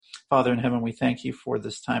Father in heaven, we thank you for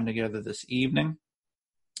this time together this evening.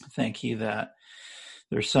 Thank you that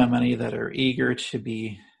there's so many that are eager to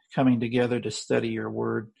be coming together to study your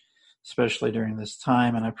word, especially during this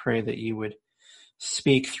time. And I pray that you would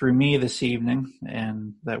speak through me this evening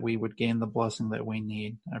and that we would gain the blessing that we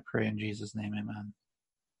need. I pray in Jesus' name, amen.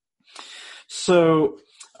 So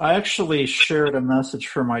I actually shared a message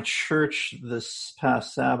for my church this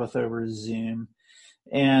past Sabbath over Zoom.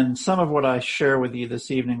 And some of what I share with you this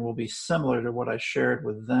evening will be similar to what I shared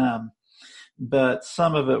with them, but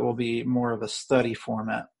some of it will be more of a study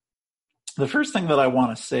format. The first thing that I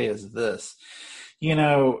want to say is this.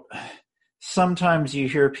 Sometimes you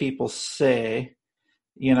hear people say,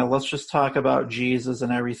 let's just talk about Jesus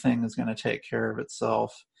and everything is going to take care of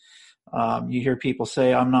itself. You hear people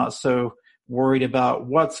say, I'm not so worried about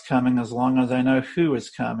what's coming as long as I know who is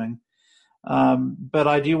coming. But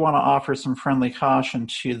I do want to offer some friendly caution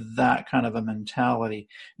to that kind of a mentality.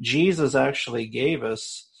 Jesus actually gave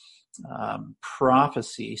us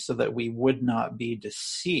prophecy so that we would not be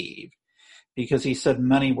deceived, because he said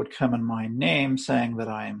many would come in my name saying that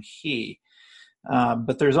I am he.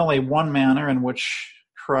 But there's only one manner in which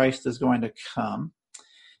Christ is going to come,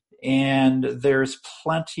 and there's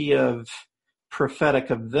plenty of prophetic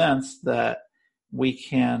events that we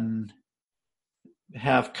can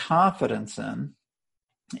have confidence in.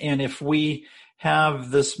 And if we have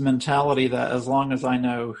this mentality that as long as I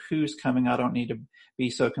know who's coming, I don't need to be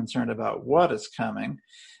so concerned about what is coming,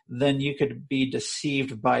 then you could be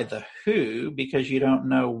deceived by the who because you don't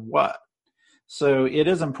know what. So it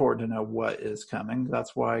is important to know what is coming.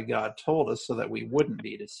 That's why God told us, so that we wouldn't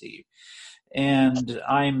be deceived. And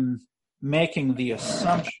I'm making the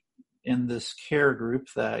assumption in this care group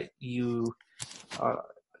that you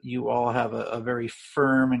all have a very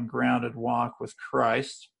firm and grounded walk with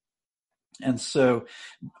Christ. And so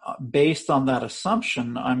based on that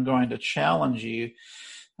assumption, I'm going to challenge you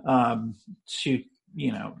to,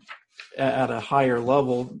 at a higher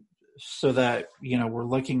level, so that, we're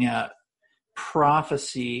looking at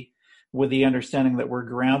prophecy with the understanding that we're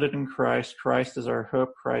grounded in Christ. Christ is our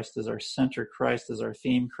hope. Christ is our center. Christ is our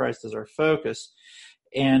theme. Christ is our focus.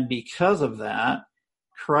 And because of that,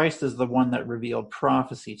 Christ is the one that revealed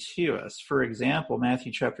prophecy to us. For example,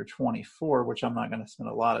 Matthew chapter 24, which I'm not going to spend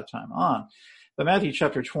a lot of time on, but Matthew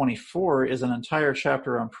chapter 24 is an entire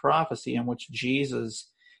chapter on prophecy in which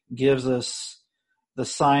Jesus gives us the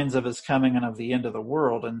signs of his coming and of the end of the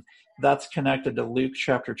world. And that's connected to Luke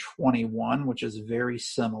chapter 21, which is very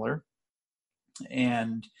similar.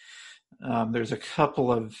 And there's a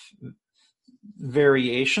couple of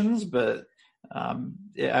variations, but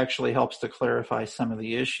it actually helps to clarify some of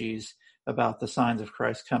the issues about the signs of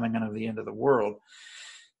Christ coming and of the end of the world.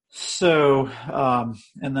 So,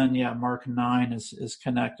 and then, Mark 9 is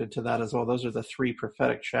connected to that as well. Those are the three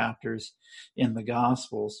prophetic chapters in the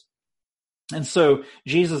Gospels. And so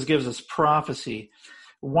Jesus gives us prophecy.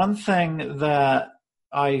 One thing that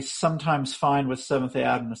I sometimes find with Seventh-day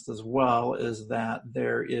Adventists as well is that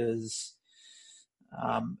there is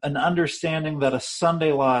an understanding that a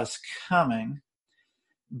Sunday law is coming,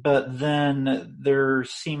 but then there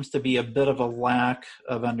seems to be a bit of a lack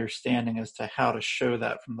of understanding as to how to show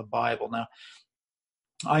that from the Bible. Now,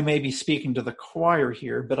 I may be speaking to the choir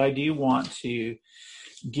here, but I do want to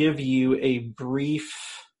give you a brief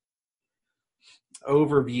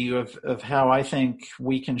overview of how I think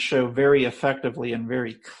we can show very effectively and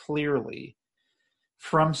very clearly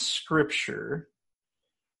from Scripture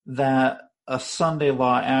that a Sunday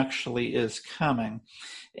law actually is coming.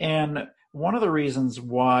 And one of the reasons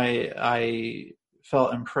why I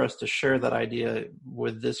felt impressed to share that idea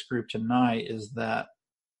with this group tonight is that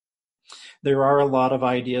there are a lot of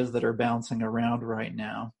ideas that are bouncing around right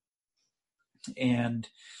now. And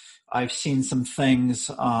I've seen some things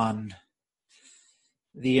on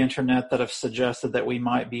the internet that have suggested that we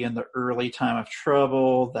might be in the early time of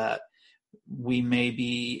trouble, that we may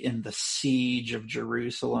be in the siege of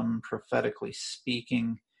Jerusalem, prophetically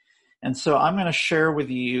speaking. And so I'm going to share with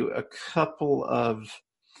you a couple of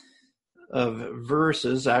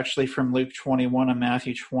verses, actually from Luke 21 and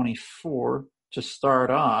Matthew 24, to start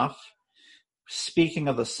off, speaking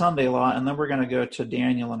of the Sunday law, and then we're going to go to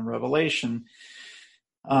Daniel and Revelation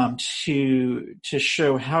to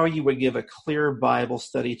show how you would give a clear Bible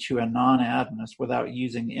study to a non-Adventist without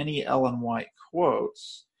using any Ellen White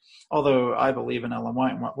quotes. Although I believe in Ellen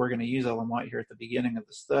White, and we're going to use Ellen White here at the beginning of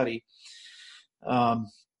the study.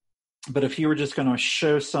 But if you were just going to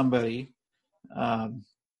show somebody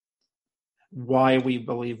why we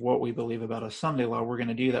believe what we believe about a Sunday law, we're going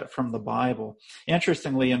to do that from the Bible.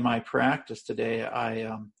 Interestingly, in my practice today,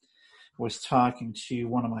 was talking to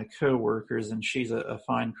one of my coworkers, and she's a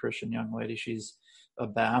fine Christian young lady. She's a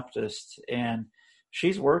Baptist, and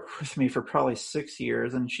she's worked with me for probably 6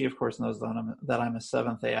 years, and she, of course, knows that I'm a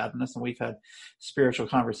Seventh-day Adventist, and we've had spiritual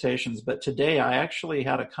conversations. But today I actually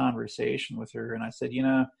had a conversation with her, and I said,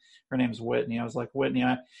 her name's Whitney. I was like, Whitney,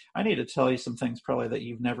 I need to tell you some things probably that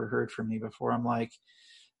you've never heard from me before. I'm like,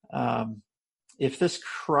 if this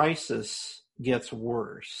crisis gets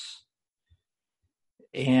worse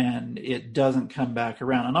and it doesn't come back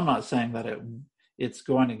around, and I'm not saying that it's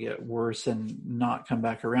going to get worse and not come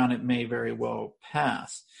back around. It may very well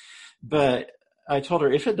pass. But I told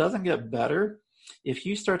her, if it doesn't get better, if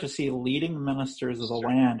you start to see leading ministers of the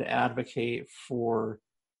land advocate for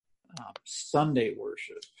Sunday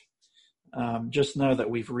worship, just know that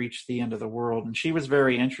we've reached the end of the world. And she was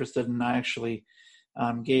very interested, and I actually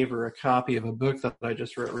gave her a copy of a book that I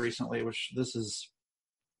just wrote recently, which this is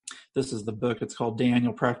the book. It's called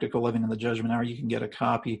Daniel, Practical Living in the Judgment Hour. You can get a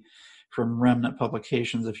copy from Remnant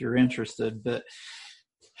Publications if you're interested. But,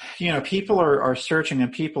 people are searching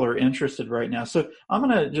and people are interested right now. So I'm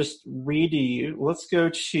going to just read to you. Let's go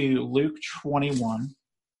to Luke 21.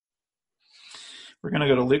 We're going to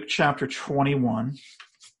go to Luke chapter 21.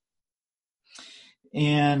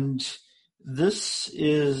 And this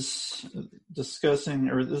is this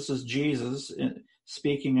is Jesus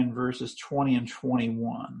speaking in verses 20 and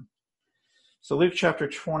 21. So Luke chapter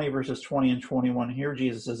 20, verses 20 and 21, here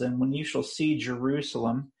Jesus says, "And when you shall see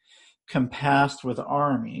Jerusalem compassed with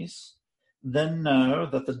armies, then know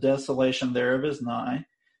that the desolation thereof is nigh.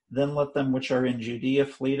 Then let them which are in Judea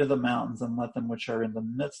flee to the mountains, and let them which are in the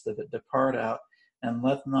midst of it depart out, and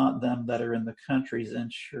let not them that are in the countries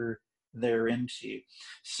enter thereinto."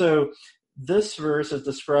 So this verse is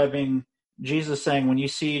describing Jesus saying, when you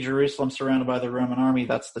see Jerusalem surrounded by the Roman army,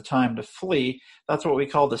 that's the time to flee. That's what we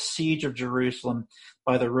call the siege of Jerusalem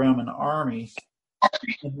by the Roman army.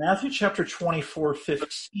 In Matthew chapter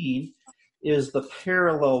 24:15 is the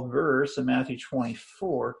parallel verse in Matthew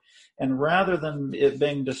 24. And rather than it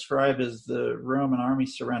being described as the Roman army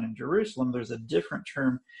surrounding Jerusalem, there's a different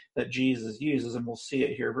term that Jesus uses, and we'll see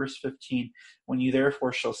it here. Verse 15, "When you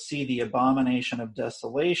therefore shall see the abomination of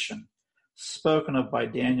desolation, spoken of by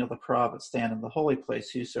Daniel the prophet, stand in the holy place.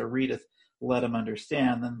 Whoso readeth, let him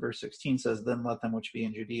understand." Then verse 16 says, "Then let them which be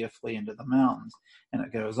in Judea flee into the mountains." And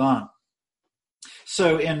it goes on.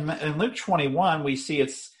 So in Luke 21, we see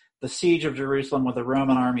it's the siege of Jerusalem with the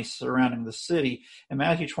Roman army surrounding the city. In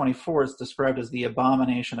Matthew 24, it's described as the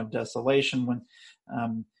abomination of desolation when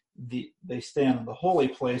they stand in the holy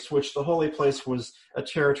place, which the holy place was a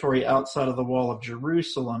territory outside of the wall of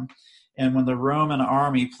Jerusalem. And when the Roman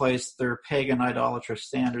army placed their pagan idolatrous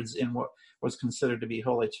standards in what was considered to be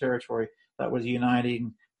holy territory, that was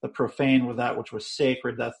uniting the profane with that which was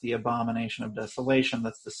sacred. That's the abomination of desolation.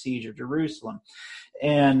 That's the siege of Jerusalem.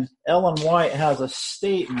 And Ellen White has a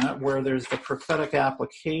statement where there's the prophetic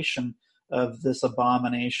application of this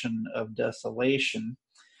abomination of desolation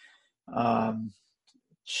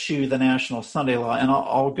to the National Sunday Law. And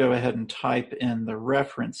I'll go ahead and type in the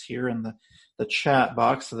reference here in the chat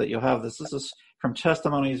box so that you'll have this. This is from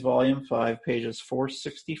Testimonies, Volume 5, pages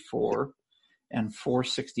 464 and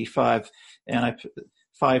 465. And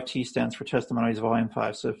 5T stands for Testimonies, Volume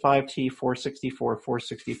 5. So 5T, 464,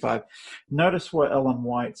 465. Notice what Ellen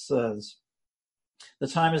White says. "The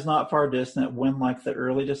time is not far distant when, like the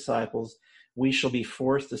early disciples, we shall be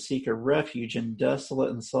forced to seek a refuge in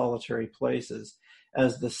desolate and solitary places.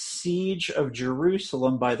 As the siege of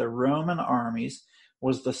Jerusalem by the Roman armies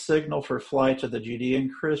was the signal for flight to the Judean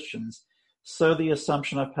Christians, so the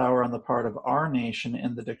assumption of power on the part of our nation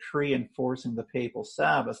in the decree enforcing the papal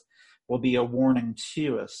Sabbath will be a warning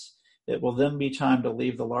to us. It will then be time to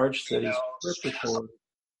leave the large cities preparatory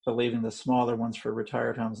to leaving the smaller ones for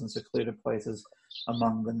retired homes and secluded places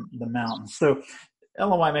among the mountains." So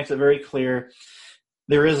Ellen White makes it very clear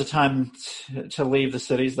there is a time to leave the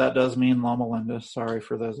cities. That does mean Loma Linda. Sorry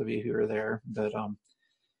for those of you who are there, but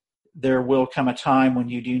there will come a time when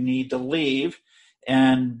you do need to leave,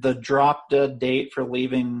 and the drop-dead date for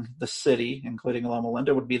leaving the city, including Loma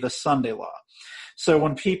Linda, would be the Sunday Law. So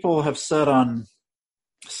when people have said on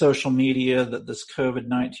social media that this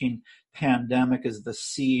COVID-19 pandemic is the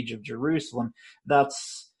siege of Jerusalem,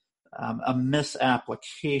 that's a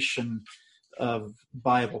misapplication of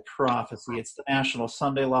Bible prophecy. It's the National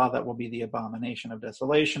Sunday Law that will be the abomination of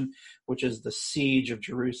desolation, which is the siege of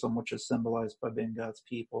Jerusalem, which is symbolized by being God's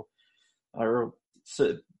people.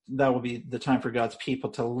 So that will be the time for God's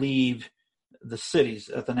people to leave the cities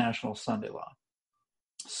at the National Sunday Law.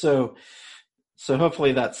 So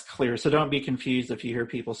hopefully that's clear. So don't be confused if you hear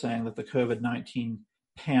people saying that the COVID-19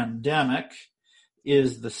 pandemic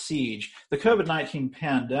is the siege. The COVID-19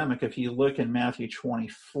 pandemic, if you look in Matthew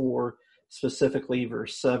 24, specifically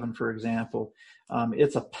verse 7, for example,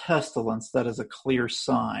 it's a pestilence that is a clear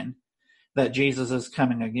sign that Jesus is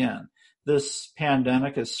coming again. This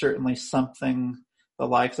pandemic is certainly something the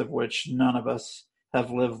likes of which none of us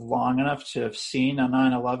have lived long enough to have seen.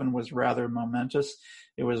 9/11 was rather momentous.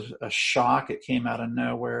 It was a shock. It came out of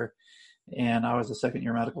nowhere. And I was a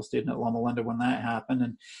second-year medical student at Loma Linda when that happened.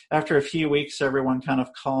 And after a few weeks, everyone kind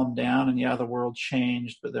of calmed down. And yeah, the world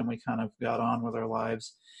changed, but then we kind of got on with our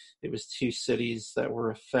lives. It was 2 cities that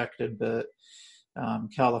were affected, but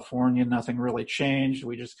California, nothing really changed.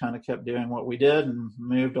 We just kind of kept doing what we did and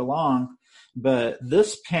moved along. But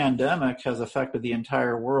this pandemic has affected the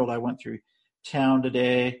entire world. I went through town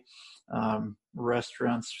today.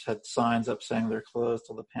 Restaurants had signs up saying they're closed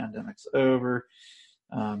till the pandemic's over.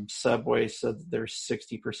 Subway said that they're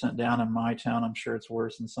 60% down in my town. I'm sure it's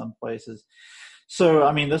worse in some places. So,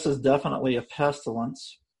 I mean, this is definitely a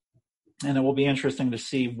pestilence, and it will be interesting to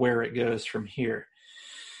see where it goes from here.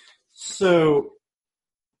 So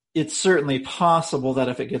it's certainly possible that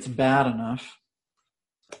if it gets bad enough,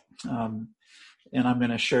 and I'm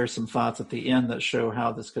going to share some thoughts at the end that show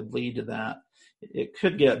how this could lead to that. It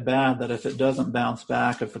could get bad that if it doesn't bounce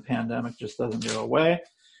back, if the pandemic just doesn't go away,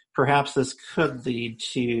 perhaps this could lead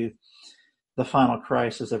to the final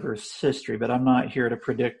crisis of Earth's history. But I'm not here to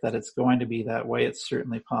predict that it's going to be that way. It's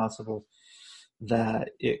certainly possible that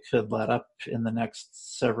it could let up in the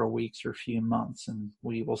next several weeks or few months, and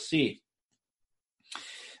we will see.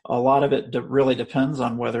 A lot of it really depends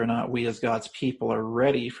on whether or not we as God's people are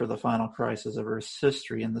ready for the final crisis of Earth's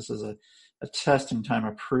history, and this is a testing time,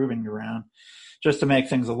 a proving ground. Just to make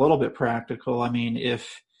things a little bit practical, I mean,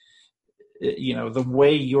 if, you know, the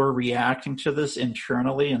way you're reacting to this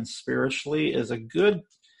internally and spiritually is a good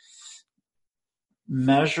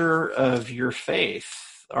measure of your faith.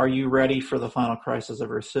 Are you ready for the final crisis of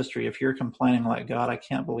Earth's history? If you're complaining like, God, I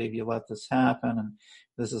can't believe you let this happen, and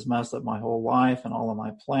this has messed up my whole life and all of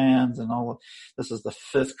my plans, and this is the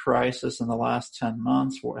 5th crisis in the last 10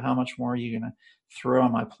 months. How much more are you going to throw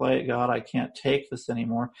on my plate? God, I can't take this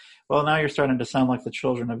anymore. Well, now you're starting to sound like the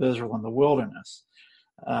children of Israel in the wilderness.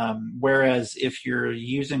 Whereas if you're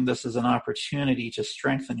using this as an opportunity to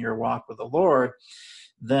strengthen your walk with the Lord,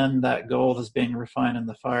 then that gold is being refined in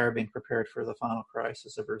the fire, being prepared for the final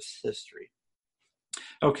crisis of Earth's history.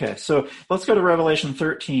 Okay, so let's go to Revelation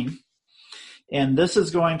 13. And this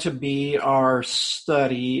is going to be our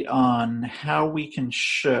study on how we can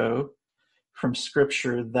show from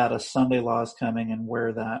Scripture that a Sunday law is coming and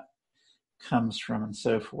where that comes from and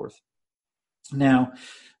so forth. Now,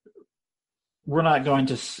 we're not going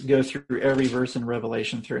to go through every verse in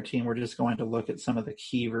Revelation 13. We're just going to look at some of the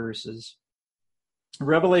key verses.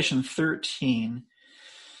 Revelation 13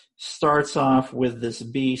 starts off with this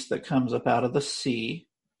beast that comes up out of the sea.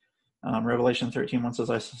 Revelation 13:1 says,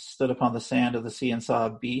 I stood upon the sand of the sea and saw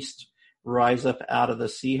a beast rise up out of the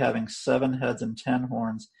sea, having 7 heads and 10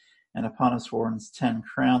 horns, and upon his horns 10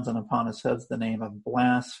 crowns, and upon his heads the name of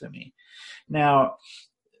blasphemy. Now,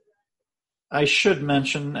 I should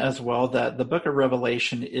mention as well that the book of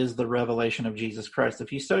Revelation is the revelation of Jesus Christ.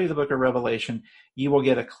 If you study the book of Revelation, you will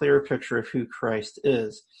get a clear picture of who Christ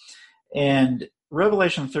is. And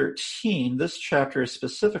Revelation 13, this chapter is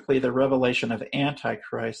specifically the revelation of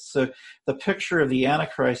Antichrist. So the picture of the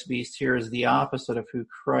Antichrist beast here is the opposite of who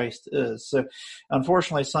Christ is. So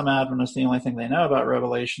unfortunately, some Adventists, the only thing they know about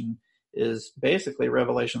Revelation is basically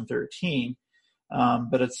Revelation 13.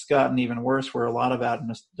 But it's gotten even worse where a lot of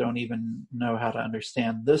Adventists don't even know how to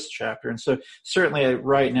understand this chapter. And so certainly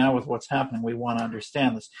right now with what's happening, we want to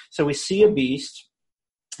understand this. So we see a beast.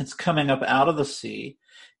 It's coming up out of the sea.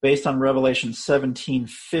 Based on Revelation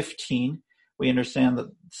 17:15, we understand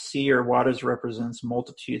that sea or waters represents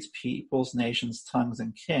multitudes, peoples, nations, tongues,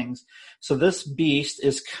 and kings. So this beast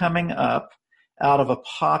is coming up out of a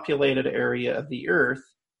populated area of the earth,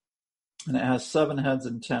 and it has 7 heads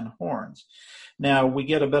and 10 horns. Now, we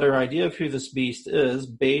get a better idea of who this beast is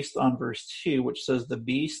based on verse 2, which says the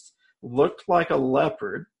beast looked like a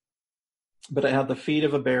leopard, but it had the feet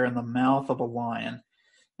of a bear and the mouth of a lion.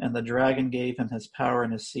 And the dragon gave him his power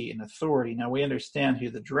and his seat and authority. Now, we understand who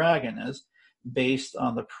the dragon is based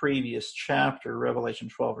on the previous chapter, Revelation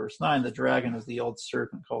 12, verse 9. The dragon is the old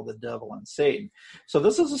serpent called the devil and Satan. So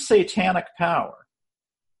this is a satanic power.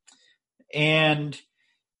 And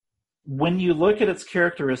when you look at its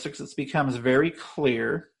characteristics, it becomes very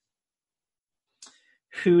clear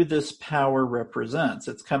who this power represents.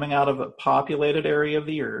 It's coming out of a populated area of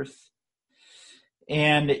the earth,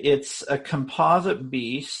 and it's a composite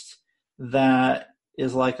beast that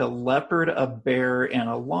is like a leopard, a bear, and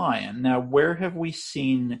a lion. Now, where have we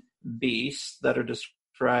seen beasts that are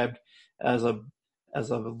described as a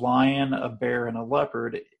lion, a bear, and a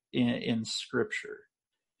leopard in Scripture?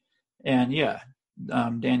 And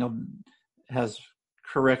Daniel has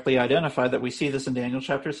correctly identified that we see this in Daniel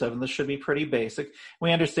chapter 7. This should be pretty basic.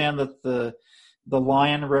 We understand that the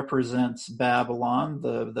lion represents Babylon,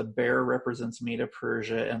 the bear represents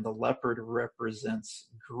Medo-Persia, and the leopard represents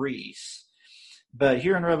Greece. But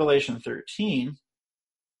here in Revelation 13,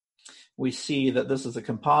 we see that this is a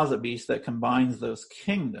composite beast that combines those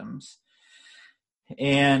kingdoms.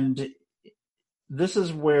 And this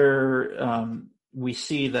is where we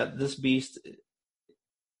see that this beast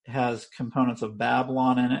has components of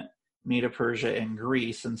Babylon in it, Medo-Persia, and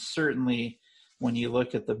Greece. And certainly when you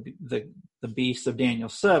look at the beast of Daniel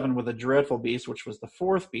 7 with the dreadful beast, which was the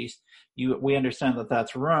fourth beast, we understand that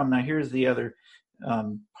that's Rome. Now here's the other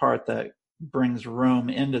part that brings Rome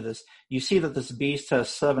into this. You see that this beast has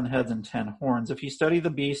 7 heads and 10 horns. If you study the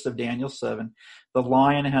beast of Daniel 7, the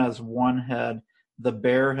lion has 1 head, the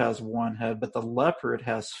bear has 1 head, but the leopard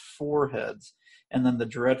has 4 heads. And then the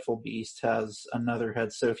dreadful beast has another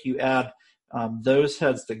head. So if you add those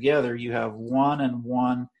heads together, you have 1 and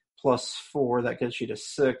 1 plus 4. That gets you to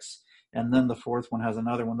 6. And then the fourth one has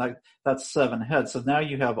another one. That's 7 heads. So now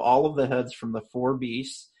you have all of the heads from the 4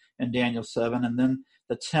 beasts in Daniel 7. And then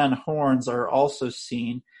the 10 horns are also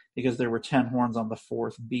seen because there were 10 horns on the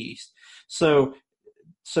fourth beast. So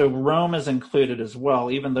Rome is included as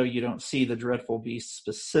well, even though you don't see the dreadful beast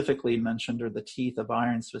specifically mentioned or the teeth of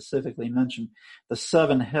iron specifically mentioned. The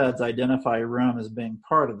 7 heads identify Rome as being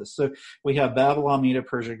part of this. So we have Babylon,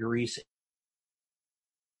 Medo-Persia, Greece,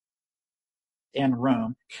 and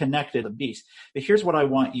Rome connected to the beast. But here's what I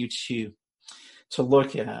want you to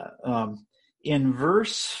look at. In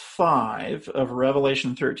verse 5 of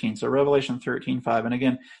Revelation 13, so Revelation 13:5, and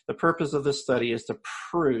again, the purpose of this study is to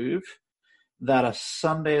prove that a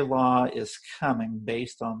Sunday law is coming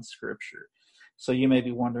based on Scripture. So you may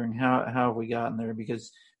be wondering, how have we gotten there?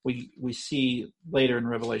 Because we see later in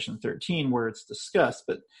Revelation 13 where it's discussed.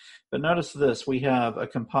 But notice this, we have a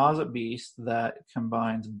composite beast that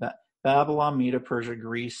combines Babylon, Medo-Persia,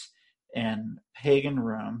 Greece, and pagan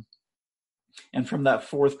Rome. And from that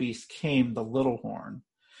fourth beast came the little horn.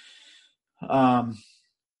 But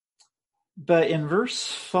in verse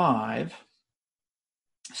 5,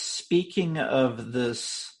 speaking of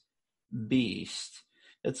this beast,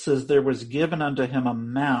 it says, there was given unto him a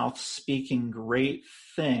mouth speaking great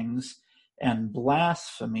things and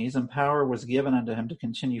blasphemies, and power was given unto him to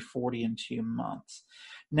continue 42 months.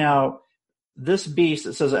 Now, this beast,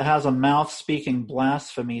 it says it has a mouth speaking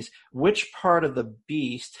blasphemies. Which part of the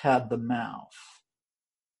beast had the mouth?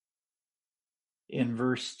 In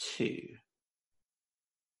verse 2.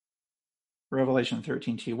 Revelation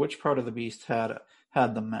 13:2. Which part of the beast had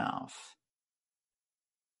the mouth?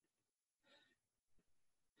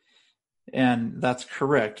 And that's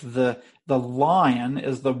correct. The lion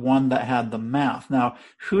is the one that had the mouth. Now,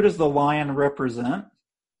 who does the lion represent?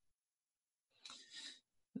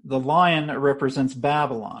 The lion represents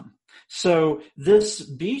Babylon. So this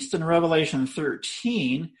beast in Revelation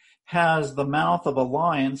 13 has the mouth of a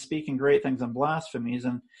lion speaking great things and blasphemies.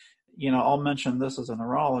 And, I'll mention this as a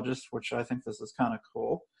neurologist, which I think this is kind of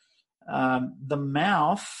cool. The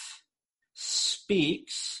mouth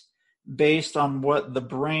speaks based on what the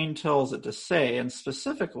brain tells it to say. And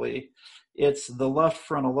specifically, it's the left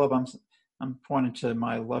frontal lobe. I'm pointing to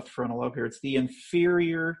my left frontal lobe here. It's the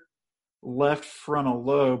inferior left frontal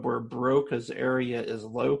lobe where Broca's area is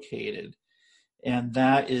located, and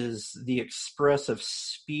that is the expressive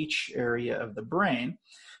speech area of the brain.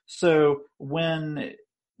 So when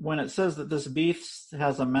it says that this beast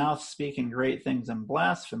has a mouth speaking great things and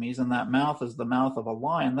blasphemies, and that mouth is the mouth of a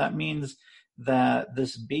lion, that means that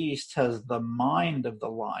this beast has the mind of the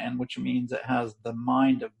lion, which means it has the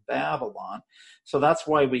mind of Babylon. So that's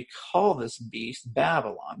why we call this beast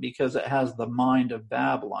Babylon, because it has the mind of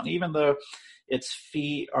Babylon. Even though its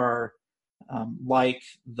feet are like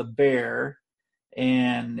the bear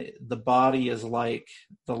and the body is like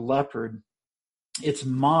the leopard, its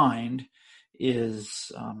mind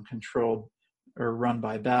is controlled or run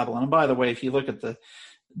by Babylon. And by the way, if you look at the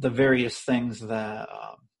various things that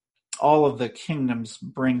all of the kingdoms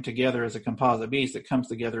bring together as a composite beast, it comes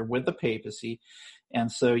together with the papacy.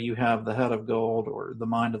 And so you have the head of gold, or the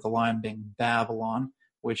mind of the lion, being Babylon,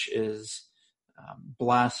 which is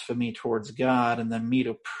blasphemy towards God, and then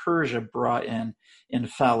Medo-Persia brought in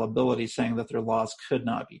infallibility, saying that their laws could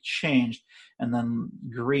not be changed, and then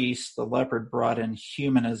Greece, the leopard, brought in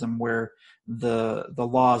humanism, where the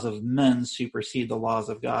laws of men supersede the laws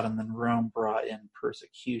of God, and then Rome brought in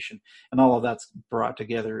persecution, and all of that's brought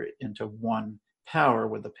together into one power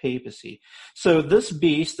with the papacy. So this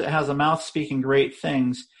beast that has a mouth speaking great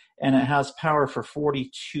things, and it has power for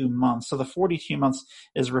 42 months. So the 42 months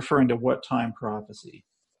is referring to what time prophecy?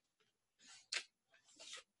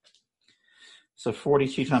 So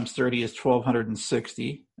 42 times 30 is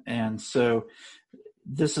 1,260. And so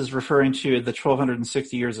this is referring to the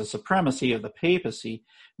 1,260 years of supremacy of the papacy.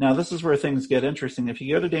 Now, this is where things get interesting. If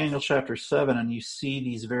you go to Daniel chapter 7 and you see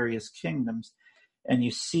these various kingdoms, and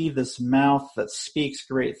you see this mouth that speaks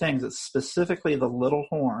great things, it's specifically the little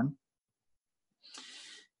horn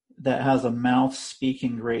that has a mouth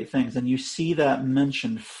speaking great things. And you see that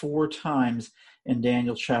mentioned 4 times in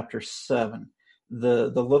Daniel chapter 7.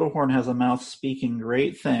 The little horn has a mouth speaking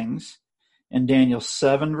great things in Daniel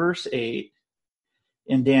 7 verse 8,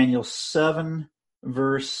 in Daniel 7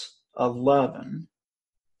 verse 11,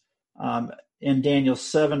 in Daniel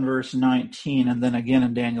 7 verse 19, and then again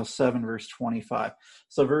in Daniel 7 verse 25.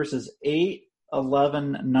 So verses 8,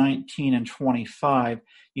 11, 19, and 25,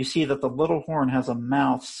 you see that the little horn has a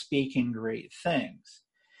mouth speaking great things.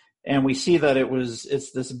 And we see that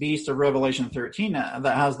it's this beast of Revelation 13 that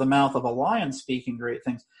has the mouth of a lion speaking great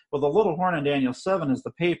things. Well, the little horn in Daniel 7 is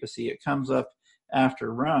the papacy. It comes up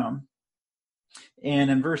after Rome.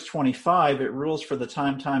 And in verse 25, it rules for the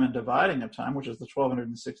time, and dividing of time, which is the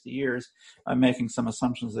 1,260 years. I'm making some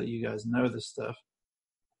assumptions that you guys know this stuff.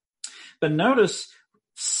 But notice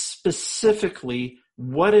specifically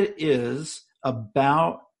what it is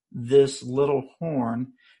about this little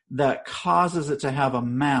horn that causes it to have a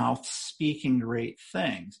mouth speaking great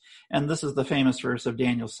things. And this is the famous verse of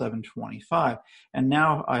Daniel 7:25. And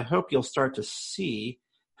now I hope you'll start to see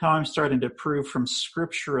how I'm starting to prove from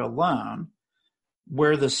Scripture alone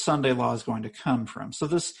where this Sunday law is going to come from. So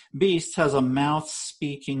this beast has a mouth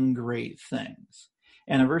speaking great things.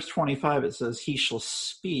 And in verse 25 it says, "He shall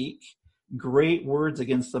speak great words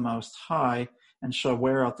against the Most High, and shall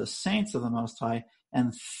wear out the saints of the Most High,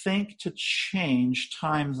 and think to change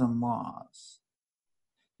times and laws.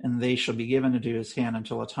 And they shall be given into his hand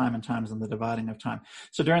until a time and times and the dividing of time."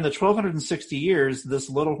 So during the 1,260 years, this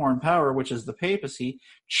little horn power, which is the papacy,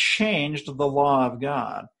 changed the law of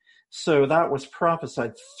God. So that was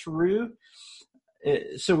prophesied through.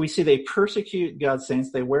 So we see they persecute God's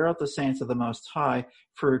saints. They wear out the saints of the Most High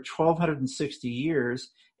for 1,260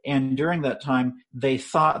 years. And during that time, they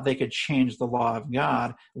thought they could change the law of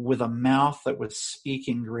God with a mouth that was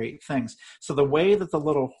speaking great things. So the way that the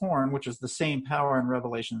little horn, which is the same power in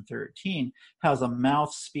Revelation 13, has a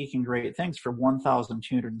mouth speaking great things for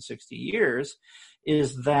 1,260 years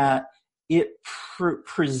is that it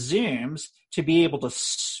presumes to be able to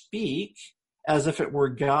speak as if it were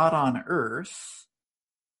God on earth,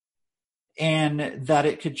 and that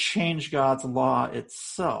it could change God's law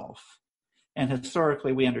itself. And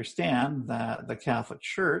historically, we understand that the Catholic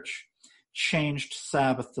Church changed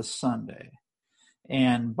Sabbath to Sunday.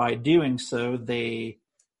 And by doing so, they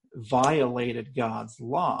violated God's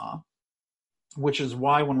law, which is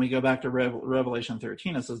why when we go back to Revelation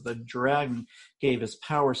 13, it says the dragon gave his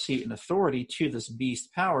power, seat, and authority to this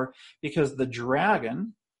beast power, because the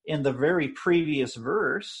dragon, in the very previous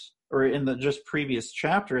verse, or in the just previous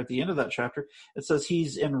chapter, at the end of that chapter, it says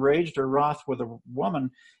he's enraged or wroth with a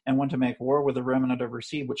woman and went to make war with the remnant of her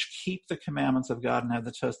seed, which keep the commandments of God and have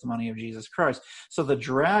the testimony of Jesus Christ. So the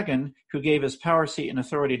dragon who gave his power, seat, and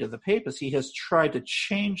authority to the papacy has tried to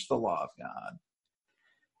change the law of God.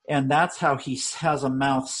 And that's how he has a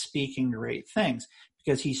mouth speaking great things,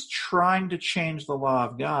 because he's trying to change the law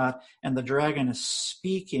of God, and the dragon is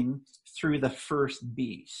speaking through the first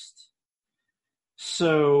beast.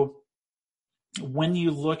 So when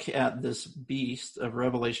you look at this beast of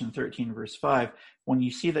Revelation 13, verse 5, when you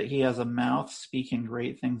see that he has a mouth speaking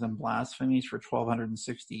great things and blasphemies for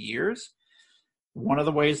 1,260 years, one of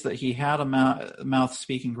the ways that he had a mouth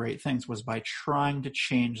speaking great things was by trying to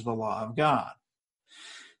change the law of God.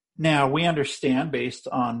 Now, we understand, based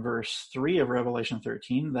on verse 3 of Revelation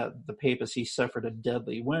 13, that the papacy suffered a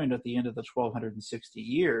deadly wound at the end of the 1,260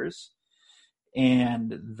 years,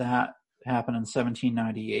 and that happened in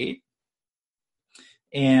 1798.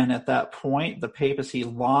 And at that point, the papacy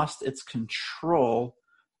lost its control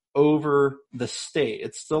over the state.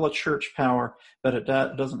 It's still a church power, but it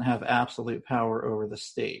doesn't have absolute power over the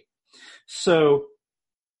state. So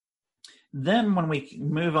then when we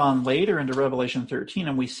move on later into Revelation 13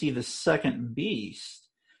 and we see the second beast,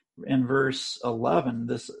 in verse 11,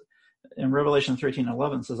 in Revelation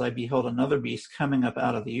 13:11 says, I beheld another beast coming up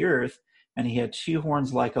out of the earth, and he had two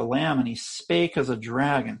horns like a lamb, and he spake as a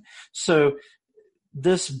dragon. So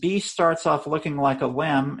this beast starts off looking like a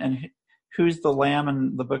lamb, and who's the lamb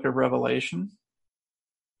in the book of Revelation?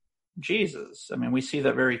 Jesus. I mean, we see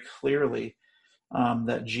that very clearly,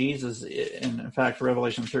 that Jesus, in fact,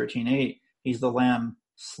 Revelation 13:8, he's the lamb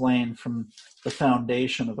slain from the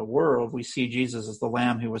foundation of the world. We see Jesus as the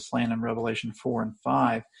lamb who was slain in Revelation 4 and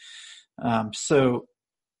 5. So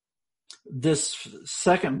this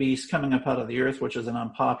second beast coming up out of the earth, which is an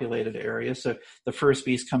unpopulated area. So the first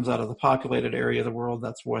beast comes out of the populated area of the world,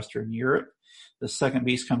 that's Western Europe. The second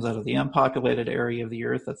beast comes out of the unpopulated area of the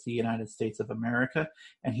earth, that's the United States of America.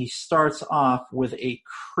 And he starts off with a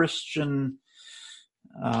Christian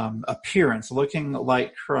appearance, looking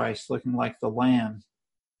like Christ, looking like the Lamb.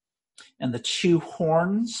 And the two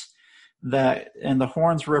horns, and the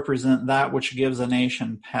horns represent that which gives a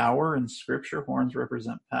nation power. In Scripture, horns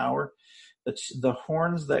represent power. The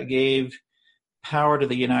horns that gave power to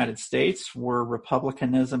the United States were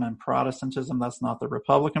republicanism and Protestantism. That's not the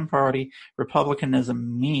Republican Party.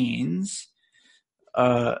 Republicanism means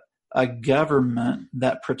a government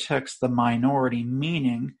that protects the minority,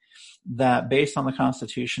 meaning that based on the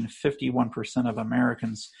Constitution, 51% of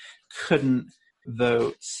Americans couldn't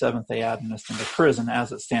vote Seventh-day Adventist into prison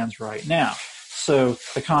as it stands right now. So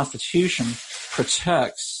the Constitution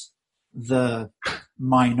protects the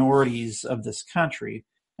minorities of this country,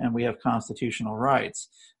 and we have constitutional rights.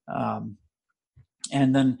 And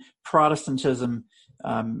then Protestantism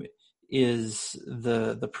is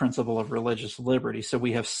the principle of religious liberty. So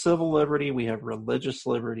we have civil liberty, we have religious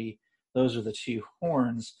liberty. Those are the two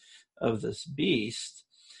horns of this beast.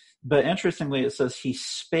 But interestingly, it says he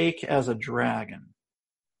spake as a dragon.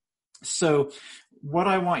 So what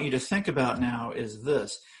I want you to think about now is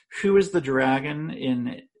this. Who is the dragon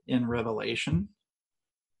in Revelation?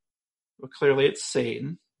 Well, clearly it's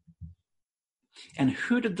Satan. And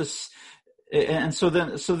who did this? And so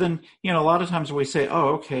then, a lot of times we say, oh,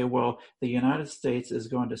 okay, well, the United States is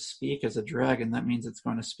going to speak as a dragon. That means it's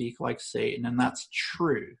going to speak like Satan. And that's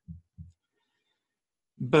true.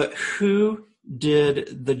 But who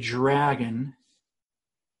did the dragon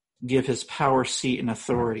give his power, seat, and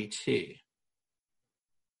authority to?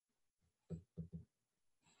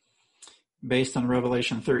 Based on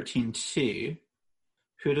Revelation 13:2,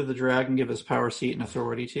 who did the dragon give his power, seat, and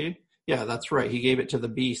authority to? Yeah, that's right. He gave it to the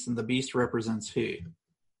beast, and the beast represents who?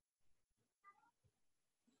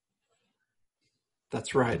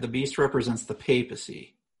 That's right. The beast represents the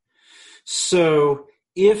papacy. So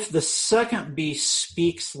if the second beast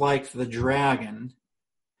speaks like the dragon,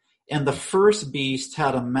 and the first beast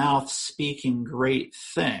had a mouth speaking great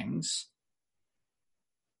things,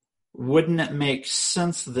 wouldn't it make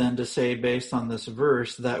sense then to say, based on this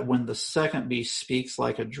verse, that when the second beast speaks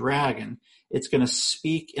like a dragon, it's going to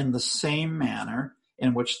speak in the same manner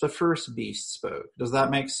in which the first beast spoke? Does that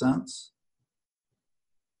make sense?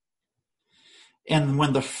 And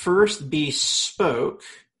when the first beast spoke,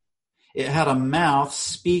 it had a mouth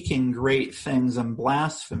speaking great things and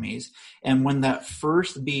blasphemies. And when that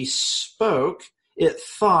first beast spoke, it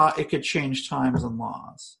thought it could change times and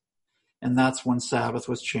laws. And that's when Sabbath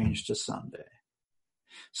was changed to Sunday.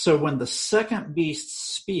 So when the second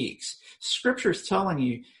beast speaks, Scripture's telling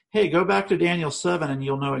you, hey, go back to Daniel 7 and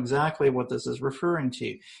you'll know exactly what this is referring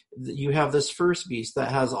to. You have this first beast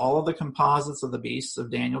that has all of the composites of the beasts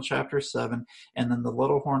of Daniel chapter 7, and then the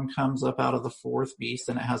little horn comes up out of the fourth beast,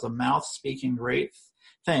 and it has a mouth speaking great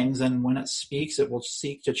things, and when it speaks, it will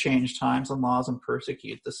seek to change times and laws and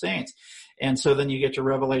persecute the saints. And so then you get to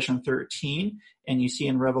Revelation 13, and you see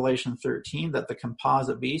in Revelation 13 that the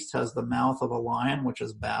composite beast has the mouth of a lion, which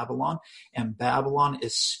is Babylon, and Babylon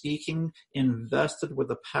is speaking invested with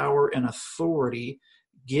the power and authority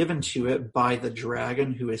given to it by the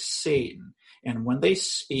dragon, who is Satan. And when they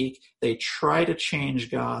speak, they try to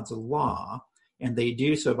change God's law, and they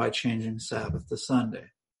do so by changing Sabbath to Sunday.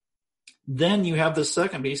 Then you have the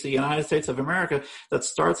second beast, the United States of America, that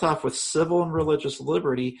starts off with civil and religious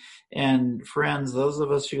liberty. And friends, those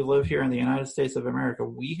of us who live here in the United States of America,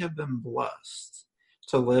 we have been blessed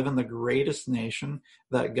to live in the greatest nation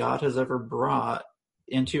that God has ever brought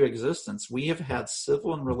into existence. We have had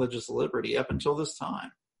civil and religious liberty up until this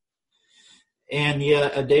time. And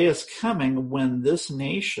yet a day is coming when this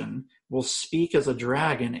nation will speak as a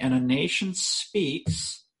dragon, and a nation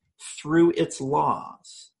speaks through its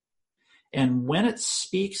laws. And when it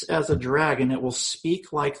speaks as a dragon, it will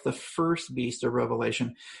speak like the first beast of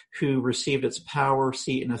Revelation, who received its power,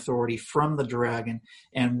 seat, and authority from the dragon.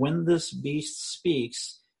 And when this beast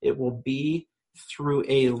speaks, it will be through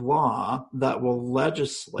a law that will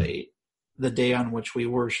legislate the day on which we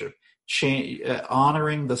worship,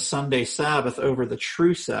 honoring the Sunday Sabbath over the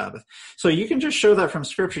true Sabbath. So you can just show that from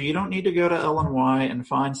Scripture. You don't need to go to Ellen White and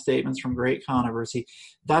find statements from great controversy.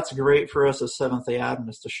 That's great for us as Seventh-day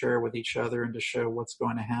Adventists to share with each other and to show what's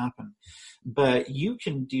going to happen. But you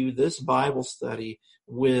can do this Bible study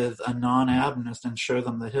with a non-Adventist and show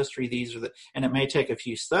them the history. And it may take a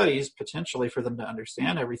few studies potentially for them to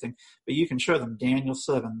understand everything, but you can show them Daniel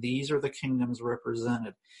 7. These are the kingdoms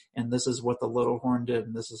represented, and this is what the little horn did,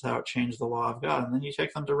 and this is how it changed the law of God. And then you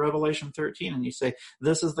take them to Revelation 13 and you say,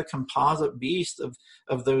 this is the composite beast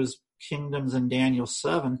of those kingdoms in Daniel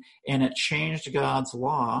 7, and it changed God's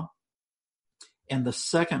law, and the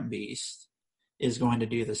second beast is going to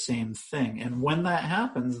do the same thing. And when that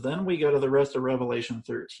happens, then we go to the rest of Revelation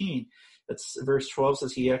 13. It's verse 12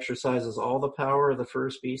 says, he exercises all the power of the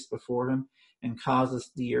first beast before him and causes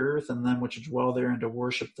the earth and them which dwell therein to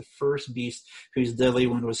worship the first beast whose deadly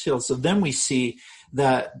wound was healed. So then we see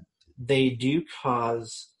that they do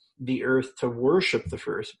cause the earth to worship the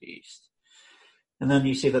first beast. And then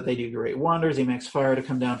you see that they do great wonders. He makes fire to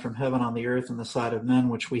come down from heaven on the earth in the sight of men,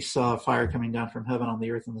 which we saw fire coming down from heaven on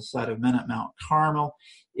the earth in the sight of men at Mount Carmel.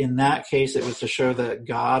 In that case, it was to show that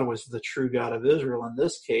God was the true God of Israel. In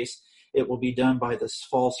this case, it will be done by this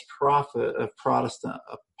false prophet of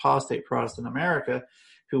apostate Protestant America,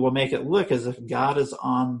 who will make it look as if God is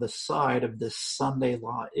on the side of this Sunday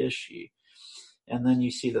law issue. And then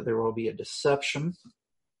you see that there will be a deception.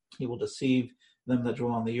 He will deceive them that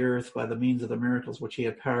dwell on the earth by the means of the miracles which he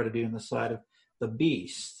had power to do in the sight of the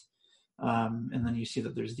beast. And then you see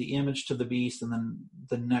that there's the image to the beast, and then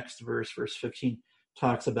the next verse, verse 15,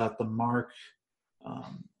 talks about the mark,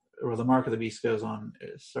 or the mark of the beast goes on,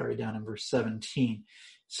 down in verse 17.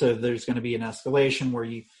 So there's going to be an escalation where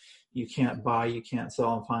you can't buy, you can't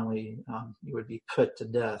sell, and finally you would be put to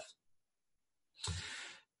death.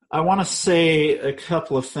 I want to say a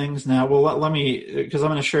couple of things now. Well, let me, because I'm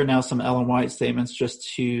going to share now some Ellen White statements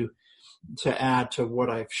just to add to what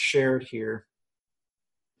I've shared here.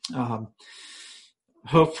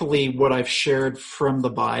 Hopefully what I've shared from the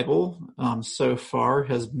Bible so far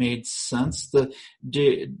has made sense.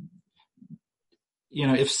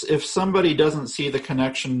 If somebody doesn't see the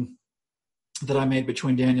connection that I made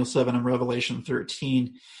between Daniel 7 and Revelation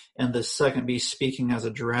 13 and the second beast speaking as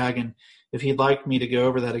a dragon, if you'd like me to go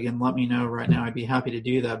over that again, let me know right now. I'd be happy to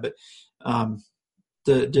do that. But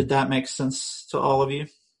did that make sense to all of you?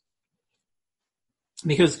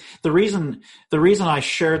 Because the reason I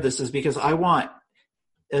shared this is because I want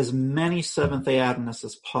as many Seventh-day Adventists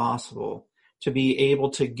as possible to be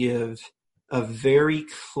able to give a very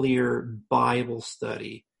clear Bible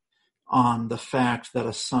study on the fact that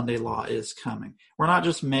a Sunday law is coming. We're not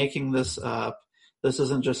just making this up. This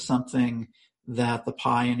isn't just something that the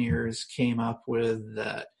pioneers came up with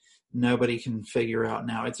that nobody can figure out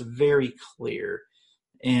now. It's very clear.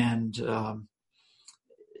 And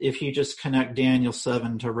if you just connect Daniel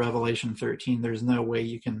 7 to Revelation 13, there's no way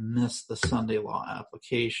you can miss the Sunday law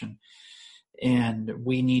application. And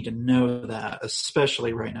we need to know that,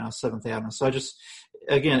 especially right now, Seventh-day Adventists. So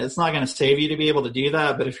again, it's not going to save you to be able to do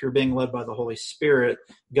that, but if you're being led by the Holy Spirit,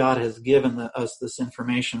 God has given us this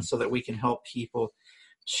information so that we can help people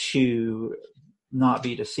to not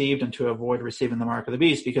be deceived and to avoid receiving the mark of the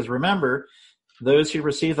beast. Because remember, those who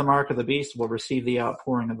receive the mark of the beast will receive the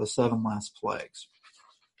outpouring of the 7 last plagues.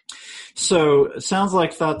 So it sounds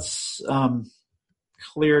like that's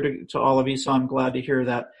clear to all of you, so I'm glad to hear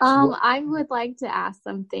that. I would like to ask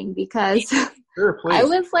something because sure, please. I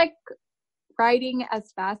was writing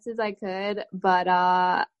as fast as I could, but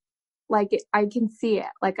I can see it.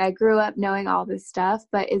 I grew up knowing all this stuff,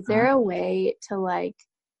 but is there a way to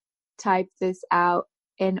type this out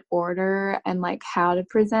in order and how to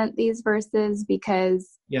present these verses?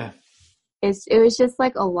 Because it was just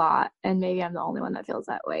a lot, and maybe I'm the only one that feels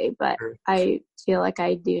that way, but sure. I feel like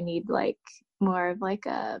I do need more of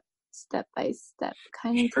a step-by-step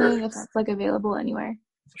kind of thing, if that's available anywhere.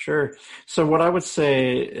 Sure. So what I would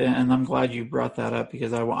say, and I'm glad you brought that up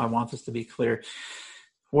because I want this to be clear.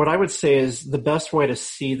 What I would say is the best way to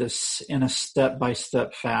see this in a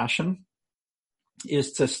step-by-step fashion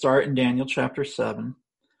is to start in Daniel chapter 7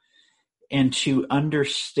 and to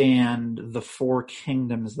understand the 4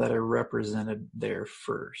 kingdoms that are represented there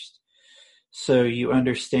first. So you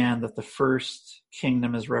understand that the first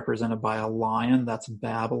kingdom is represented by a lion, that's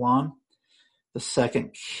Babylon. The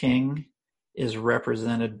second king is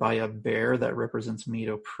represented by a bear, that represents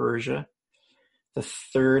Medo-Persia. The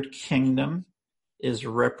third kingdom is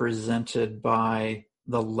represented by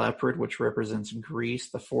the leopard, which represents Greece.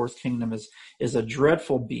 The fourth kingdom is a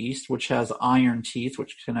dreadful beast, which has iron teeth,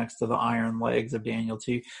 which connects to the iron legs of Daniel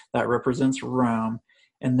 2. That represents Rome.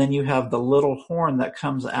 And then you have the little horn that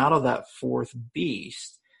comes out of that fourth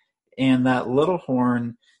beast. And that little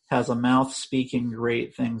horn has a mouth speaking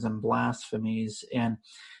great things and blasphemies. And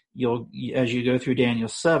as you go through Daniel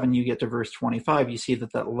 7, you get to verse 25, you see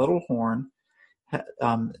that little horn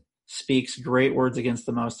speaks great words against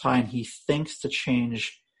the Most High, and he thinks to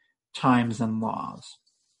change times and laws.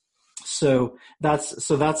 So that's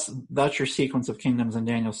your sequence of kingdoms in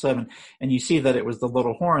Daniel 7, and you see that it was the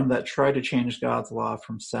little horn that tried to change God's law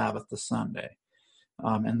from Sabbath to Sunday,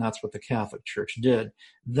 and that's what the Catholic Church did.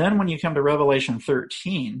 Then when you come to Revelation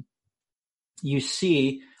 13, you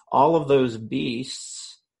see all of those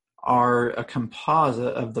beasts are a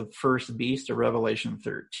composite of the first beast of Revelation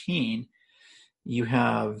 13. You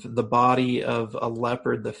have the body of a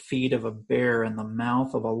leopard, the feet of a bear, and the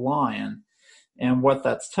mouth of a lion. And what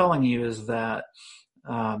that's telling you is that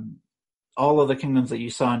all of the kingdoms that you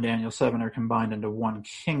saw in Daniel 7 are combined into one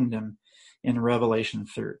kingdom in Revelation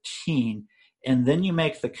 13. And then you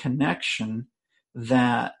make the connection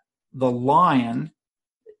that the lion,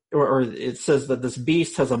 or it says that this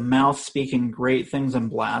beast has a mouth speaking great things and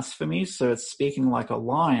blasphemies, so it's speaking like a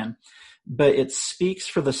lion. But it speaks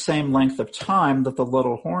for the same length of time that the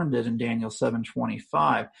little horn did in Daniel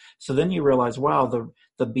 7:25. So then you realize, wow,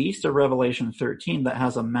 the beast of Revelation 13 that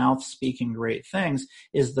has a mouth speaking great things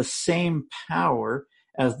is the same power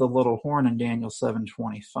as the little horn in Daniel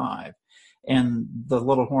 7:25. And the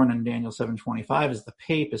little horn in Daniel 7:25 is the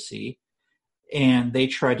papacy, and they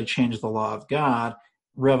tried to change the law of God.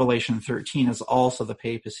 Revelation 13 is also the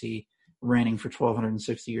papacy reigning for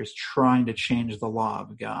 1260 years, trying to change the law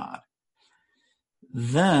of God.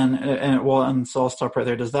 Then, and so I'll stop right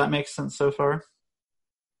there. Does that make sense so far?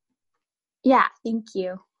 Yeah, thank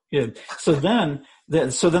you. Good. So then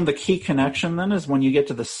the key connection then is when you get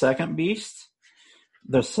to the second beast.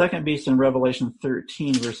 The second beast in Revelation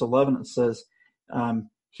 13, verse 11, it says,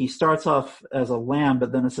 he starts off as a lamb,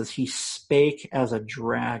 but then it says he spake as a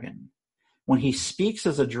dragon. When he speaks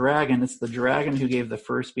as a dragon, it's the dragon who gave the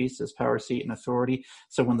first beast his power, seat, and authority.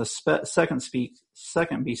 So when the second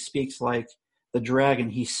beast speaks like the dragon,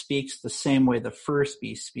 he speaks the same way the first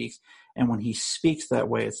beast speaks. And when he speaks that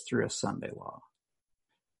way, it's through a Sunday law.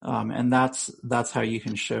 And that's how you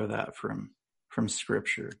can show that from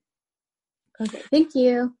Scripture. Okay, thank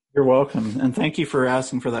you. You're welcome. And thank you for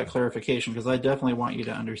asking for that clarification, because I definitely want you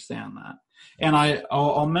to understand that. And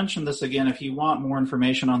I'll mention this again. If you want more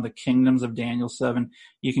information on the kingdoms of Daniel 7,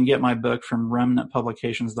 you can get my book from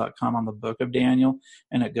remnantpublications.com on the book of Daniel,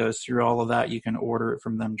 and it goes through all of that. You can order it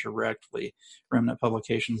from them directly,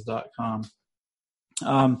 remnantpublications.com.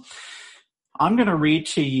 I'm going to read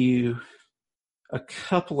to you a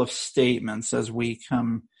couple of statements as we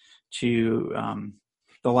come to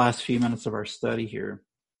the last few minutes of our study here,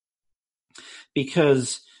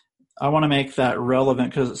 because I want to make that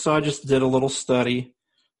relevant. So I just did a little study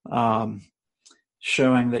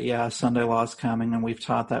showing that, Sunday law is coming, and we've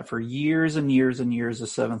taught that for years and years and years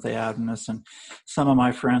as Seventh-day Adventists. And some of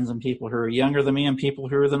my friends and people who are younger than me and people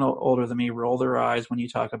who are older than me roll their eyes when you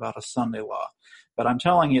talk about a Sunday law. But I'm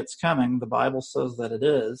telling you, it's coming. The Bible says that it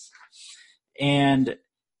is. And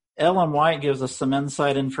Ellen White gives us some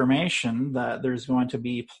inside information that there's going to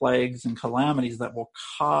be plagues and calamities that will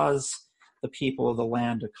cause the people of the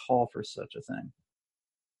land to call for such a thing.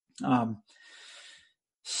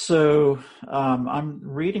 I'm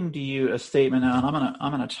reading to you a statement now, and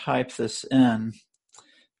I'm gonna type this in.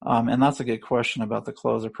 And that's a good question about the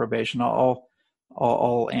close of probation.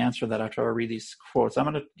 I'll answer that after I read these quotes. I'm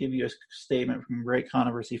going to give you a statement from Great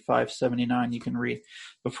Controversy 579. You can read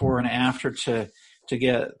before and after to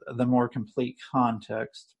get the more complete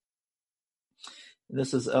context.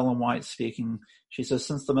 This is Ellen White speaking. She says,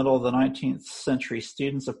 since the middle of the 19th century,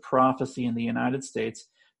 students of prophecy in the United States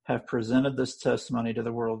have presented this testimony to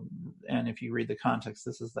the world. And if you read the context,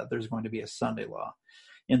 this is that there's going to be a Sunday law.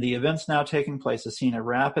 In the events now taking place, has seen a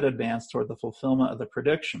rapid advance toward the fulfillment of the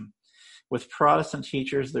prediction. With Protestant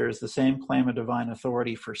teachers, there is the same claim of divine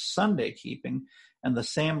authority for Sunday keeping and the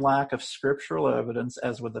same lack of scriptural evidence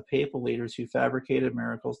as with the papal leaders who fabricated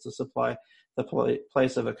miracles to supply the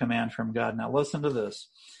place of a command from God. Now listen to this.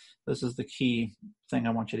 This is the key thing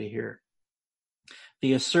I want you to hear.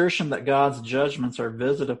 The assertion that God's judgments are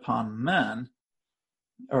visited upon men,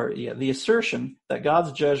 the assertion that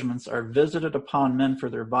God's judgments are visited upon men for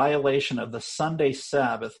their violation of the Sunday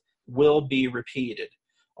Sabbath will be repeated.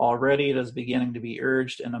 Already it is beginning to be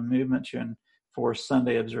urged in a movement to enforce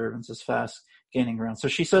Sunday observance as fast gaining ground. So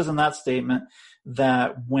she says in that statement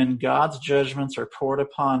that when God's judgments are poured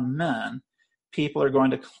upon men, people are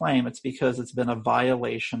going to claim it's because it's been a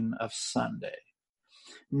violation of Sunday.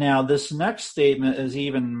 Now, this next statement is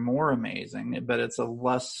even more amazing, but it's a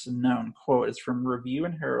less known quote. It's from Review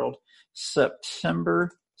and Herald,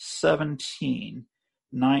 September 17,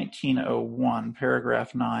 1901,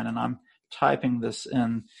 paragraph 9, and I'm typing this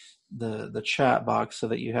in the chat box so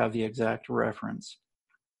that you have the exact reference.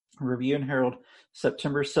 Review and Herald,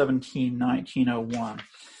 September 17, 1901.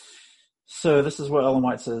 So this is what Ellen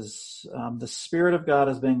White says. The Spirit of God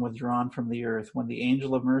is being withdrawn from the earth. When the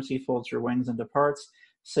angel of mercy folds her wings and departs,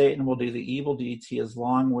 Satan will do the evil deeds he has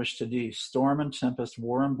long wished to do. Storm and tempest,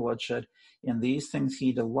 war and bloodshed. In these things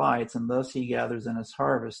he delights, and thus he gathers in his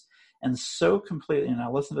harvest. And so completely, and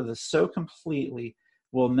now listen to this, so completely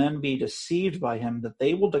will men be deceived by him that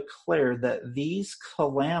they will declare that these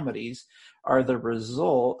calamities are the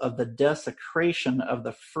result of the desecration of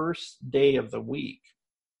the first day of the week.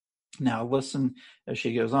 Now listen as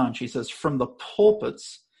she goes on. She says, from the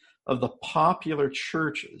pulpits of the popular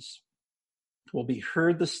churches will be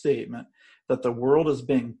heard the statement that the world is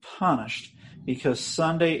being punished because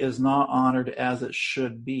Sunday is not honored as it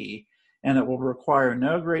should be, and it will require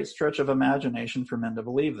no great stretch of imagination for men to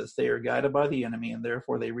believe this. They are guided by the enemy, and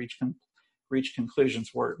therefore they reach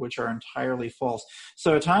conclusions which are entirely false.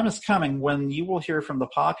 So a time is coming when you will hear from the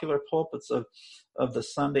popular pulpits of the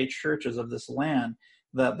Sunday churches of this land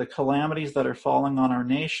that the calamities that are falling on our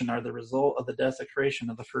nation are the result of the desecration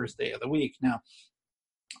of the first day of the week. Now,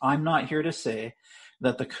 I'm not here to say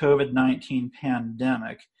that the COVID-19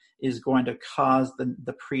 pandemic is going to cause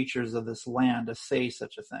the preachers of this land to say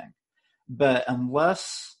such a thing. But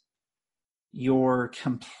unless you're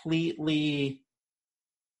completely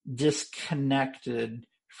disconnected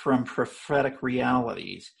from prophetic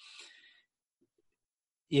realities,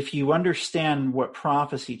 if you understand what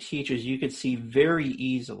prophecy teaches, you could see very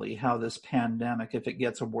easily how this pandemic, if it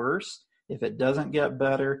gets worse, if it doesn't get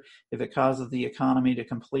better, if it causes the economy to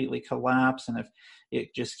completely collapse, and if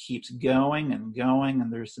it just keeps going and going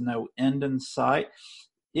and there's no end in sight,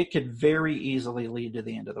 it could very easily lead to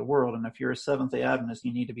the end of the world. And if you're a Seventh-day Adventist,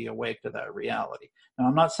 you need to be awake to that reality. Now,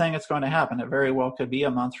 I'm not saying it's going to happen. It very well could be a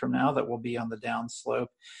month from now that we'll be on the downslope,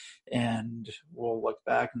 and we'll look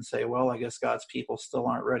back and say, well, I guess God's people still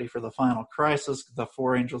aren't ready for the final crisis. The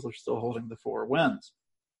four angels are still holding the four winds.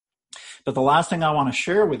 But the last thing I want to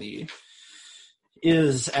share with you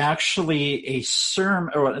is actually a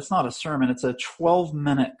sermon, or it's not a sermon, it's a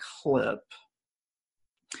 12-minute clip.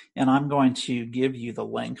 And I'm going to give you the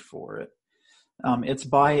link for it. It's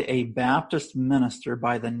by a Baptist minister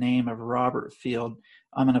by the name of Robert Field.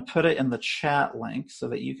 I'm going to put it in the chat link so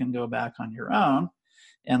that you can go back on your own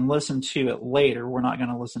and listen to it later. We're not going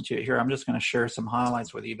to listen to it here. I'm just going to share some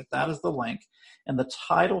highlights with you, but that is the link. And the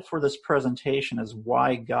title for this presentation is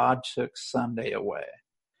Why God Took Sunday Away.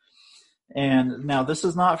 And now this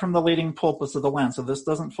is not from the leading pulpits of the land, so this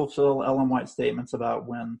doesn't fulfill Ellen White's statements about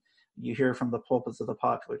when you hear from the pulpits of the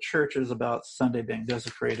popular churches about Sunday being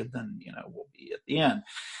desecrated, then, we'll be at the end.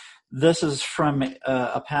 This is from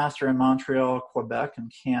a pastor in Montreal, Quebec, in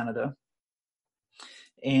Canada.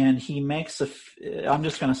 And he makes I'm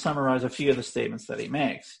just going to summarize a few of the statements that he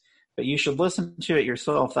makes. But you should listen to it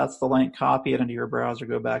yourself. That's the link. Copy it into your browser.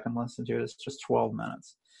 Go back and listen to it. It's just 12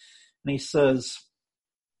 minutes. And he says,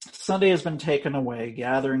 Sunday has been taken away.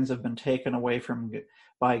 Gatherings have been taken away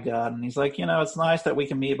by God. And he's like, it's nice that we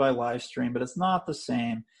can meet by live stream, but it's not the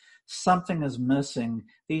same. Something is missing.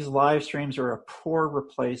 These live streams are a poor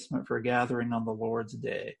replacement for gathering on the Lord's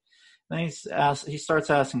day. Then he starts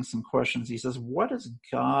asking some questions. He says, what is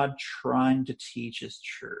God trying to teach his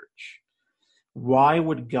church? Why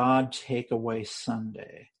would God take away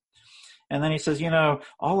Sunday? And then he says,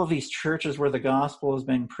 all of these churches where the gospel is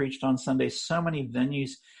being preached on Sunday, so many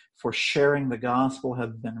venues for sharing the gospel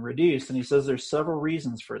have been reduced. And he says there's several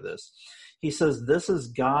reasons for this. He says this is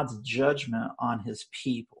God's judgment on his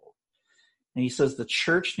people. And he says the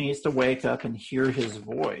church needs to wake up and hear his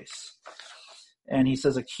voice. And he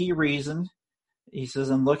says a key reason, he says,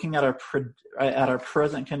 in looking at our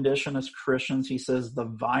present condition as Christians, he says the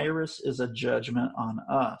virus is a judgment on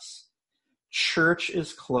us. Church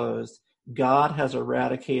is closed. God has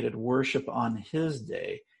eradicated worship on his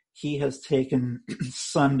day. He has taken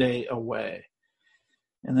Sunday away.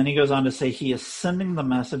 And then he goes on to say he is sending the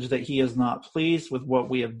message that he is not pleased with what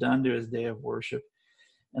we have done to his day of worship.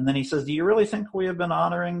 And then he says, do you really think we have been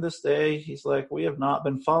honoring this day? He's like, we have not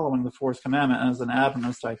been following the fourth commandment. And as an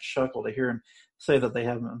Adventist, I chuckle to hear him say that they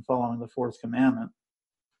haven't been following the fourth commandment.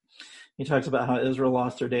 He talks about how Israel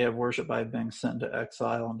lost their day of worship by being sent into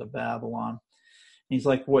exile into Babylon. He's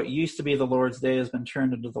like, what used to be the Lord's day has been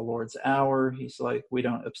turned into the Lord's hour. He's like, we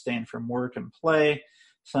don't abstain from work and play.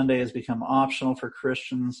 Sunday has become optional for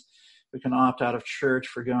Christians. We can opt out of church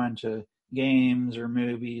for going to games or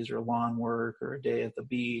movies or lawn work or a day at the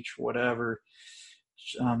beach, whatever.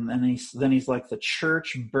 And he's like, the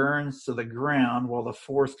church burns to the ground while the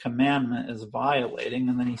fourth commandment is violating.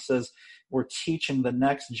 And then he says, we're teaching the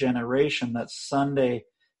next generation that Sunday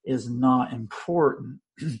is not important.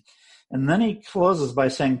 And then he closes by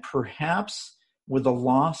saying, perhaps with the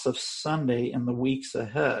loss of Sunday in the weeks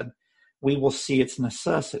ahead, we will see its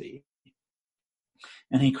necessity.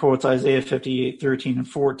 And he quotes Isaiah 58:13 and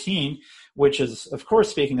 14, which is, of course,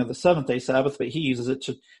 speaking of the seventh-day Sabbath, but he uses it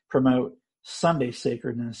to promote Sunday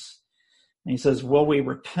sacredness. And he says, will we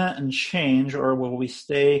repent and change, or will we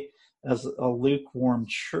stay as a lukewarm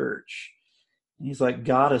church? And he's like,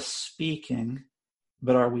 God is speaking,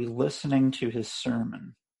 but are we listening to his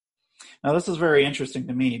sermon? Now, this is very interesting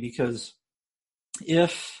to me, because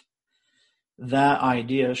if that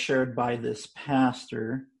idea shared by this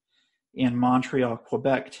pastor in Montreal,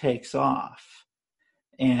 Quebec takes off,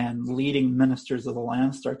 and leading ministers of the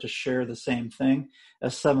land start to share the same thing,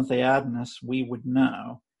 as Seventh-day Adventists, we would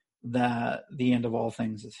know that the end of all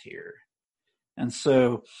things is here. And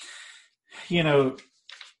so,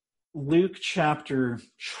 Luke chapter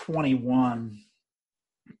 21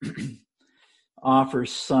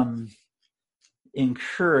 offers some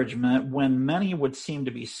encouragement when many would seem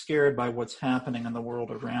to be scared by what's happening in the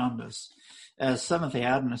world around us. As Seventh-day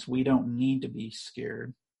Adventists, we don't need to be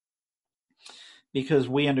scared, because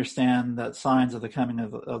we understand that signs of the coming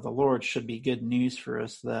of the Lord should be good news for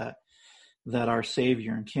us, that our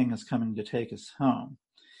Savior and King is coming to take us home.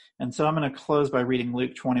 And so I'm going to close by reading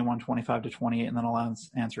Luke 21:25-28, and then I'll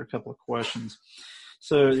answer a couple of questions.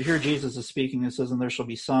 So here Jesus is speaking. It says, and there shall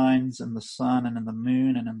be signs in the sun and in the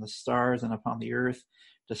moon and in the stars and upon the earth,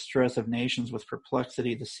 distress of nations with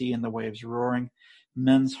perplexity, the sea and the waves roaring,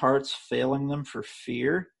 men's hearts failing them for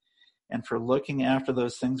fear and for looking after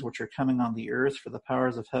those things which are coming on the earth, for the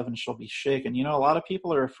powers of heaven shall be shaken. A lot of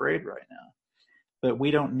people are afraid right now, but we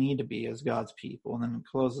don't need to be as God's people. And then it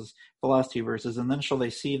closes the last two verses. And then shall they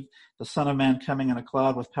see the Son of Man coming in a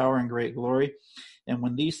cloud with power and great glory. And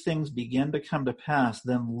when these things begin to come to pass,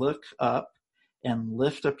 then look up and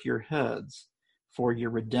lift up your heads, for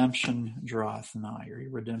your redemption draweth nigh, or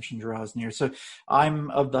your redemption draws near. So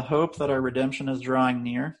I'm of the hope that our redemption is drawing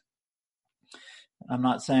near. I'm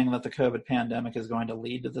not saying that the COVID pandemic is going to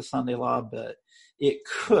lead to the Sunday law, but it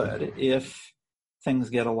could if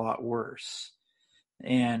things get a lot worse.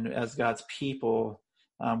 And as God's people,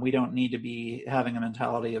 we don't need to be having a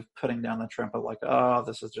mentality of putting down the trumpet like, oh,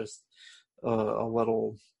 this is just a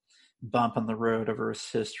little bump in the road of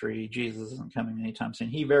Earth's history. Jesus isn't coming anytime soon.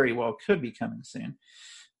 He very well could be coming soon,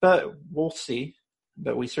 but we'll see.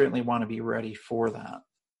 But we certainly want to be ready for that.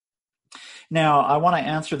 Now, I want to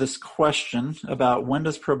answer this question about when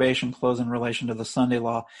does probation close in relation to the Sunday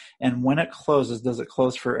law, and when it closes, does it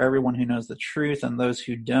close for everyone who knows the truth and those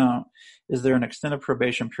who don't? Is there an extended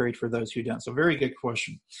probation period for those who don't? So very good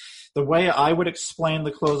question. The way I would explain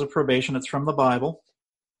the close of probation, it's from the Bible.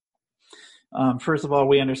 First of all,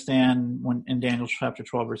 we understand when in Daniel chapter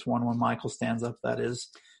 12, verse 1, when Michael stands up, that is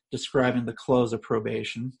describing the close of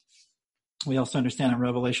probation. We also understand in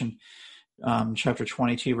Revelation chapter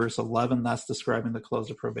 22, verse 11, that's describing the close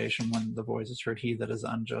of probation when the voice is heard, he that is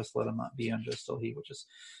unjust, let him not be unjust, still he which is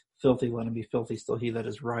filthy, let him be filthy, still he that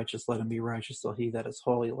is righteous, let him be righteous, still he that is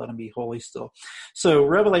holy, let him be holy still. So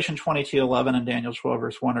Revelation 22:11 and Daniel 12,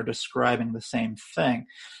 verse 1 are describing the same thing.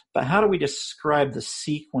 But how do we describe the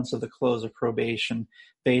sequence of the close of probation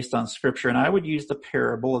based on Scripture? And I would use the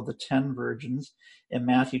parable of the 10 virgins in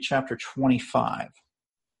Matthew chapter 25.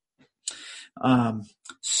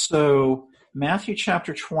 So Matthew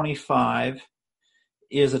chapter 25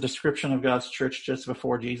 is a description of God's church just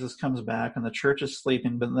before Jesus comes back, and the church is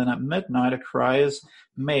sleeping, but then at midnight a cry is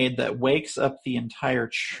made that wakes up the entire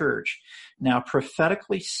church. Now,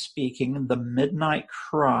 prophetically speaking, the midnight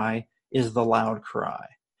cry is the loud cry.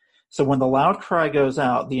 So when the loud cry goes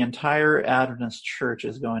out, the entire Adventist church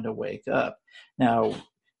is going to wake up. Now,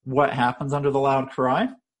 what happens under the loud cry?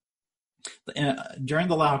 During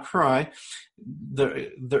the loud cry,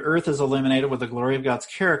 the earth is illuminated with the glory of God's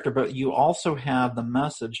character, but you also have the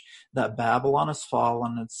message that Babylon has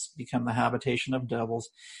fallen, it's become the habitation of devils.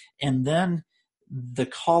 And then the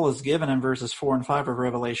call is given in verses 4 and 5 of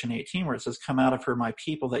Revelation 18, where it says, come out of her, my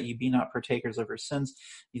people, that you be not partakers of her sins,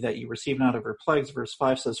 that you receive not of her plagues. Verse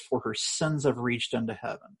 5 says, for her sins have reached unto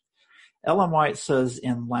heaven. Ellen White says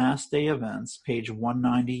in Last Day Events, page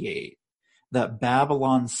 198, that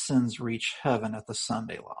Babylon's sins reach heaven at the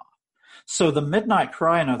Sunday law. So the midnight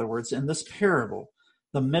cry, in other words, in this parable,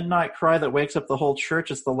 the midnight cry that wakes up the whole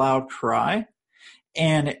church is the loud cry.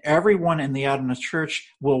 And everyone in the Adventist church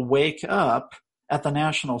will wake up at the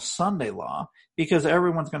National Sunday Law because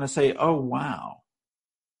everyone's going to say, oh, wow,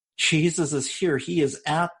 Jesus is here. He is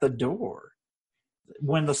at the door.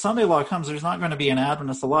 When the Sunday Law comes, there's not going to be an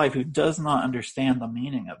Adventist alive who does not understand the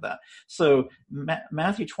meaning of that. So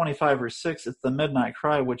Matthew 25, verse 6, it's the midnight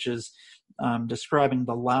cry, which is describing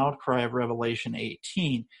the loud cry of Revelation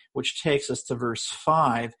 18, which takes us to verse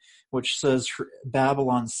 5, which says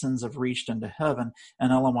Babylon's sins have reached into heaven.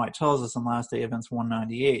 And Ellen White tells us in Last Day Events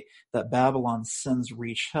 198 that Babylon's sins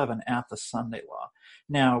reach heaven at the Sunday Law.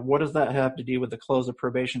 Now, what does that have to do with the close of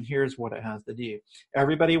probation? Here's what it has to do.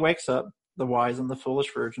 Everybody wakes up, the wise and the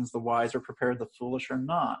foolish virgins. The wise are prepared, the foolish are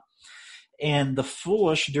not. And the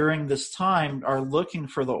foolish during this time are looking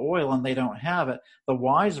for the oil and they don't have it. The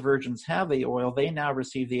wise virgins have the oil. They now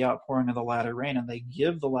receive the outpouring of the latter rain and they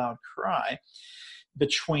give the loud cry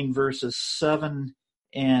between verses 7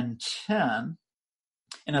 and 10.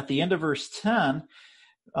 And at the end of verse 10,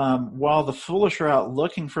 while the foolish are out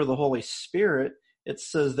looking for the Holy Spirit, it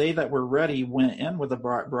says they that were ready went in with the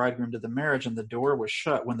bridegroom to the marriage and the door was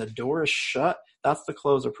shut. When the door is shut, that's the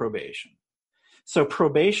close of probation. So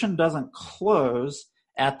probation doesn't close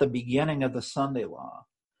at the beginning of the Sunday Law.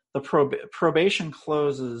 The probation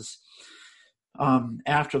closes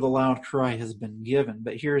after the loud cry has been given.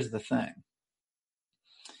 But here's the thing.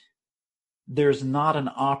 There's not an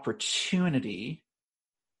opportunity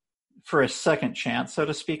for a second chance, so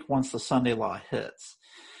to speak, once the Sunday Law hits.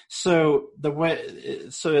 So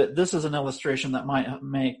this is an illustration that might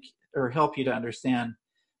make or help you to understand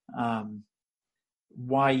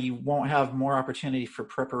why you won't have more opportunity for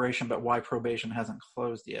preparation, but why probation hasn't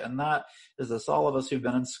closed yet. And that is this: all of us who've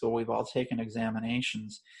been in school, we've all taken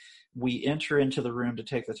examinations. We enter into the room to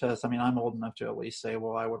take the test. I mean, I'm old enough to at least say,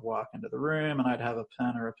 well, I would walk into the room and I'd have a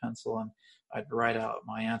pen or a pencil and I'd write out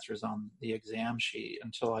my answers on the exam sheet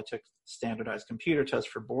until I took standardized computer tests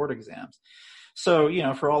for board exams. So,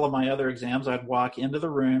 for all of my other exams, I'd walk into the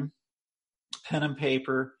room, pen and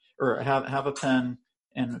paper, or have a pen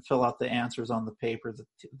and fill out the answers on the paper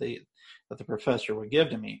that the professor would give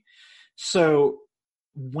to me. So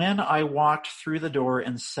when I walked through the door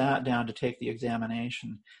and sat down to take the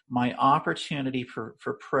examination, my opportunity for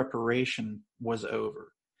preparation was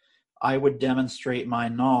over. I would demonstrate my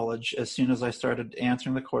knowledge as soon as I started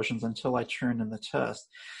answering the questions until I turned in the test.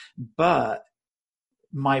 But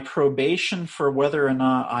my probation for whether or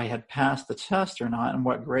not I had passed the test or not and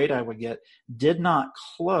what grade I would get did not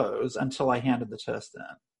close until I handed the test in.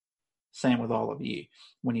 Same with all of you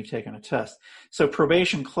when you've taken a test. So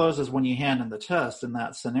probation closes when you hand in the test in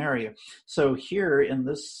that scenario. So here in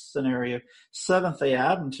this scenario, Seventh-day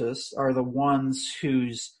Adventists are the ones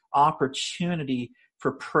whose opportunity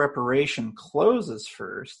for preparation closes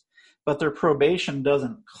first, but their probation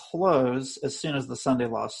doesn't close as soon as the Sunday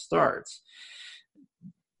Law starts.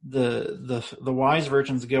 The wise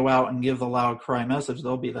virgins go out and give the loud cry message.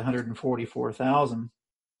 They'll be the 144,000.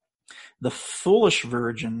 The foolish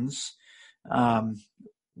virgins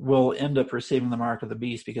will end up receiving the mark of the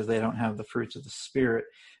beast because they don't have the fruits of the Spirit.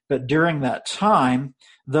 But during that time,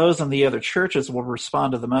 those in the other churches will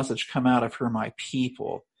respond to the message, "Come out of her, my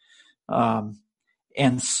people."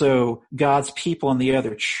 And so God's people in the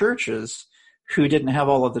other churches who didn't have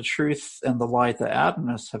all of the truth and the light that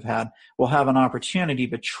Adventists have had will have an opportunity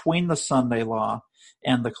between the Sunday Law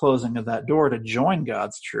and the closing of that door to join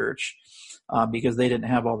God's church because they didn't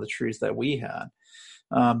have all the truths that we had.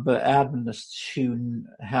 But Adventists who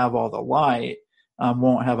have all the light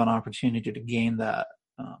won't have an opportunity to gain that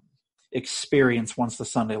experience once the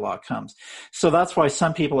Sunday Law comes. So that's why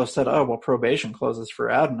some people have said, oh, well, probation closes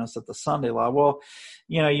for Adventists at the Sunday Law. Well,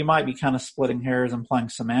 you might be kind of splitting hairs and playing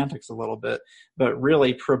semantics a little bit, but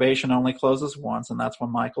really probation only closes once, and that's when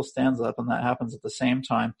Michael stands up, and that happens at the same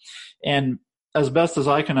time. And as best as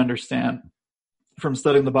I can understand from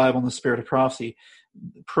studying the Bible and the Spirit of Prophecy,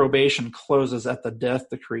 probation closes at the death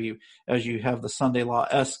decree as you have the Sunday Law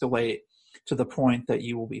escalate to the point that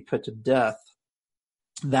you will be put to death.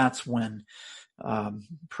 That's when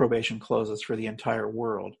probation closes for the entire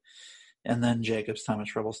world. And then Jacob's time of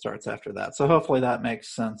trouble starts after that. So hopefully that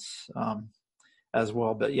makes sense as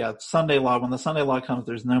well. But yeah, Sunday Law, when the Sunday Law comes,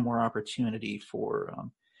 there's no more opportunity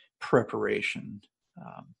for preparation.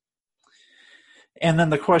 And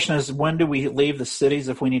then the question is, when do we leave the cities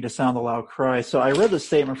if we need to sound the loud cry? So I read the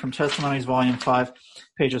statement from Testimonies, Volume 5,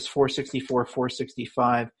 pages 464,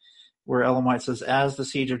 465, where Ellen White says, as the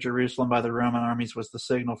siege of Jerusalem by the Roman armies was the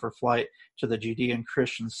signal for flight to the Judean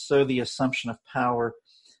Christians, so the assumption of power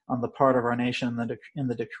on the part of our nation in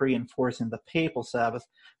the decree enforcing the papal Sabbath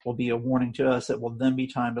will be a warning to us. It will then be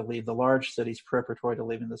time to leave the large cities preparatory to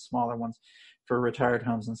leaving the smaller ones for retired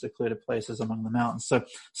homes and secluded places among the mountains. So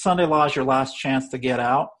Sunday law is your last chance to get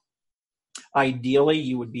out. Ideally,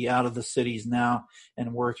 you would be out of the cities now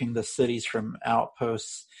and working the cities from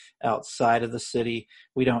outposts outside of the city.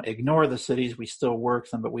 We don't ignore the cities. We still work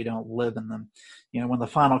them, but we don't live in them. When the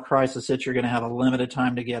final crisis hits, you're going to have a limited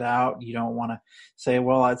time to get out. You don't want to say,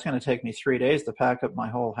 well, it's going to take me 3 days to pack up my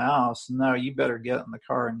whole house. No, you better get in the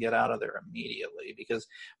car and get out of there immediately, because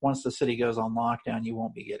once the city goes on lockdown, you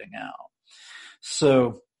won't be getting out.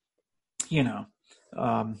 So,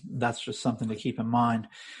 that's just something to keep in mind.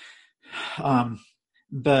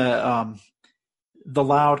 But the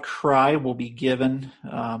loud cry will be given.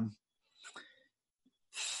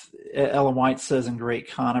 Ellen White says in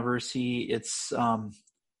Great Controversy, it's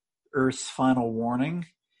Earth's final warning.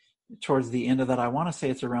 Towards the end of that, I want to say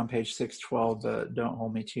it's around page 612, but don't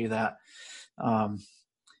hold me to that.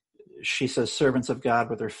 She says, servants of God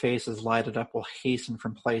with their faces lighted up will hasten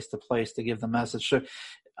from place to place to give the message. So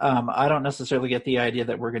I don't necessarily get the idea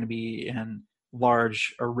that we're going to be in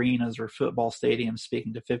large arenas or football stadiums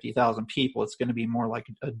speaking to 50,000 people. It's going to be more like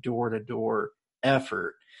a door-to-door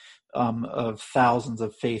effort of thousands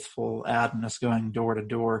of faithful Adventists going door to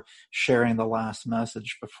door, sharing the last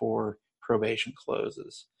message before probation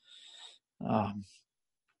closes.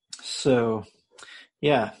 So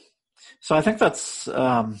I think that's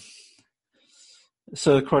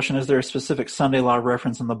so the question, is there a specific Sunday law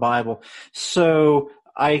reference in the Bible? So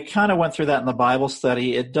I kind of went through that in the Bible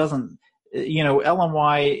study. It doesn't, Ellen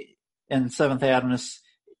White and Seventh-day Adventists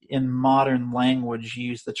in modern language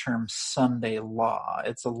use the term Sunday law.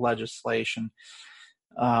 It's a legislation.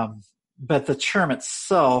 But the term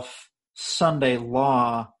itself, Sunday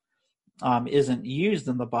law, isn't used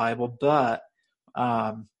in the Bible, but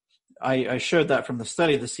I showed that from the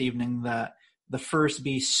study this evening, that the first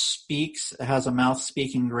beast has a mouth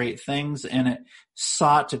speaking great things, and it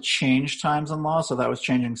sought to change times and laws. So that was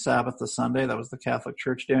changing Sabbath to Sunday. That was the Catholic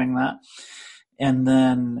Church doing that. And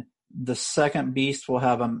then the second beast will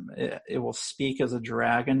it will speak as a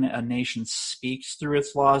dragon. A nation speaks through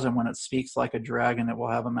its laws, and when it speaks like a dragon, it will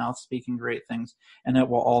have a mouth speaking great things, and it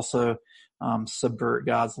will also subvert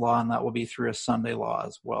God's law, and that will be through a Sunday law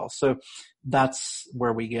as well. So that's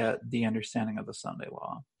where we get the understanding of the Sunday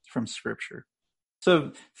law from Scripture.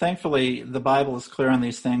 So thankfully, the Bible is clear on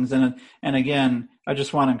these things. And again, I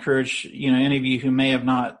just want to encourage, any of you who may have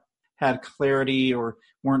not had clarity or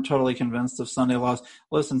weren't totally convinced of Sunday laws,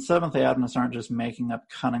 listen, Seventh-day Adventists aren't just making up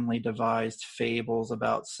cunningly devised fables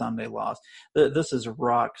about Sunday laws. This is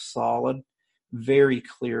rock solid, very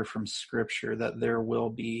clear from Scripture that there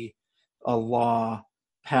will be a law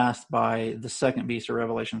passed by the second beast of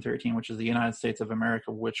Revelation 13, which is the United States of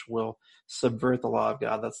America, which will subvert the law of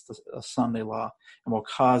God. That's a Sunday law, and will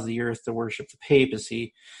cause the earth to worship the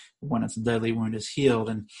papacy when its deadly wound is healed.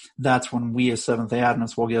 And that's when we as Seventh-day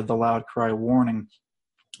Adventists will give the loud cry warning.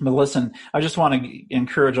 But listen, I just want to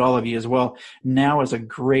encourage all of you as well. Now is a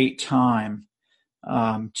great time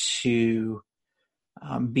to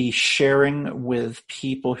be sharing with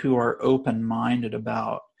people who are open-minded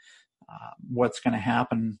about what's going to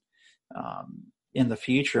happen in the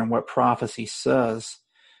future and what prophecy says.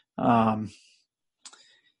 As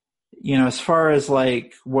far as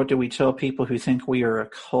what do we tell people who think we are a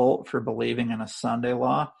cult for believing in a Sunday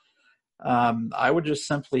law? I would just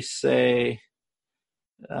simply say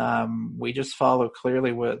we just follow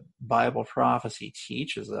clearly what Bible prophecy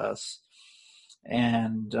teaches us.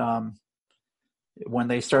 And when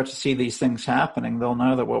they start to see these things happening, they'll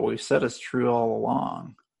know that what we've said is true all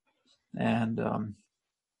along. And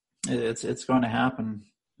it's going to happen.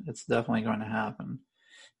 It's definitely going to happen.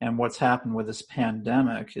 And what's happened with this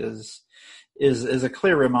pandemic is a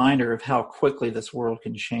clear reminder of how quickly this world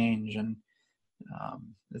can change. And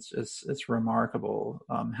it's remarkable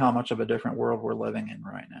how much of a different world we're living in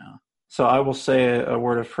right now. So I will say a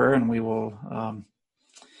word of prayer, and we will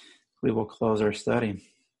close our study.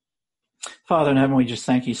 Father in heaven, we just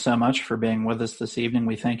thank you so much for being with us this evening.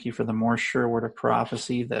 We thank you for the more sure word of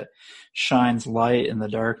prophecy that shines light in the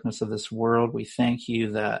darkness of this world. We thank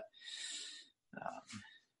you that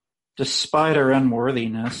despite our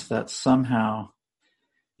unworthiness, that somehow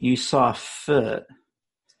you saw fit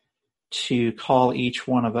to call each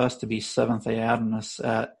one of us to be Seventh-day Adventists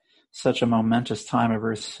at such a momentous time of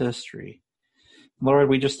Earth's history. Lord,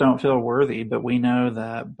 we just don't feel worthy, but we know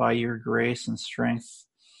that by your grace and strength,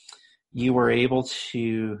 you were able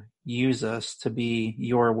to use us to be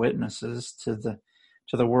your witnesses to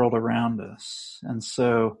the world around us. And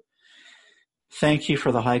so Thank you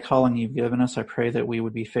for the high calling you've given us. I pray that we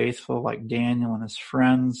would be faithful like Daniel and his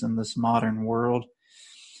friends in this modern world.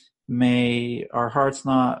 May our hearts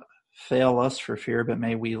not fail us for fear, but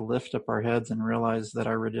may we lift up our heads and realize that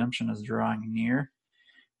our redemption is drawing near,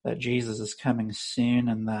 that Jesus is coming soon,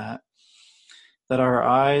 and that our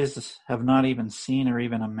eyes have not even seen or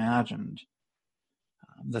even imagined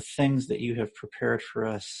the things that you have prepared for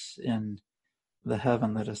us in the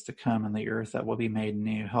heaven that is to come and the earth that will be made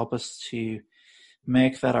new. Help us to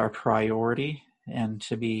make that our priority and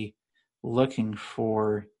to be looking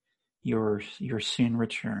for your soon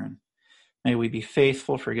return. May we be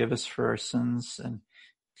faithful, forgive us for our sins, and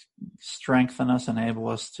strengthen us, enable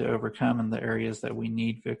us to overcome in the areas that we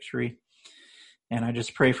need victory. And I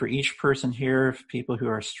just pray for each person here, people who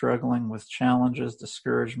are struggling with challenges,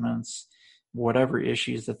 discouragements, whatever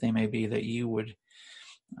issues that they may be, that you would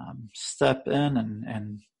step in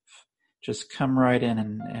and just come right in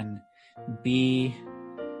and be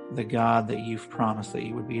the God that you've promised that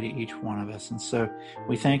you would be to each one of us. And so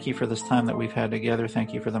we thank you for this time that we've had together.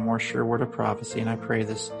 Thank you for the more sure word of prophecy. And I pray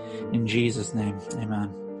this in Jesus' name.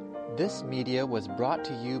 Amen. This media was brought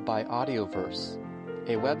to you by Audioverse,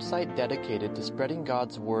 a website dedicated to spreading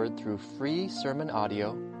God's word through free sermon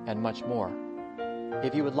audio and much more.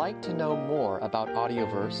 If you would like to know more about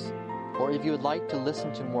Audioverse, or if you would like to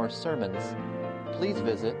listen to more sermons, please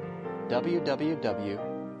visit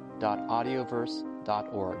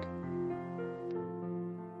www.audioverse.org.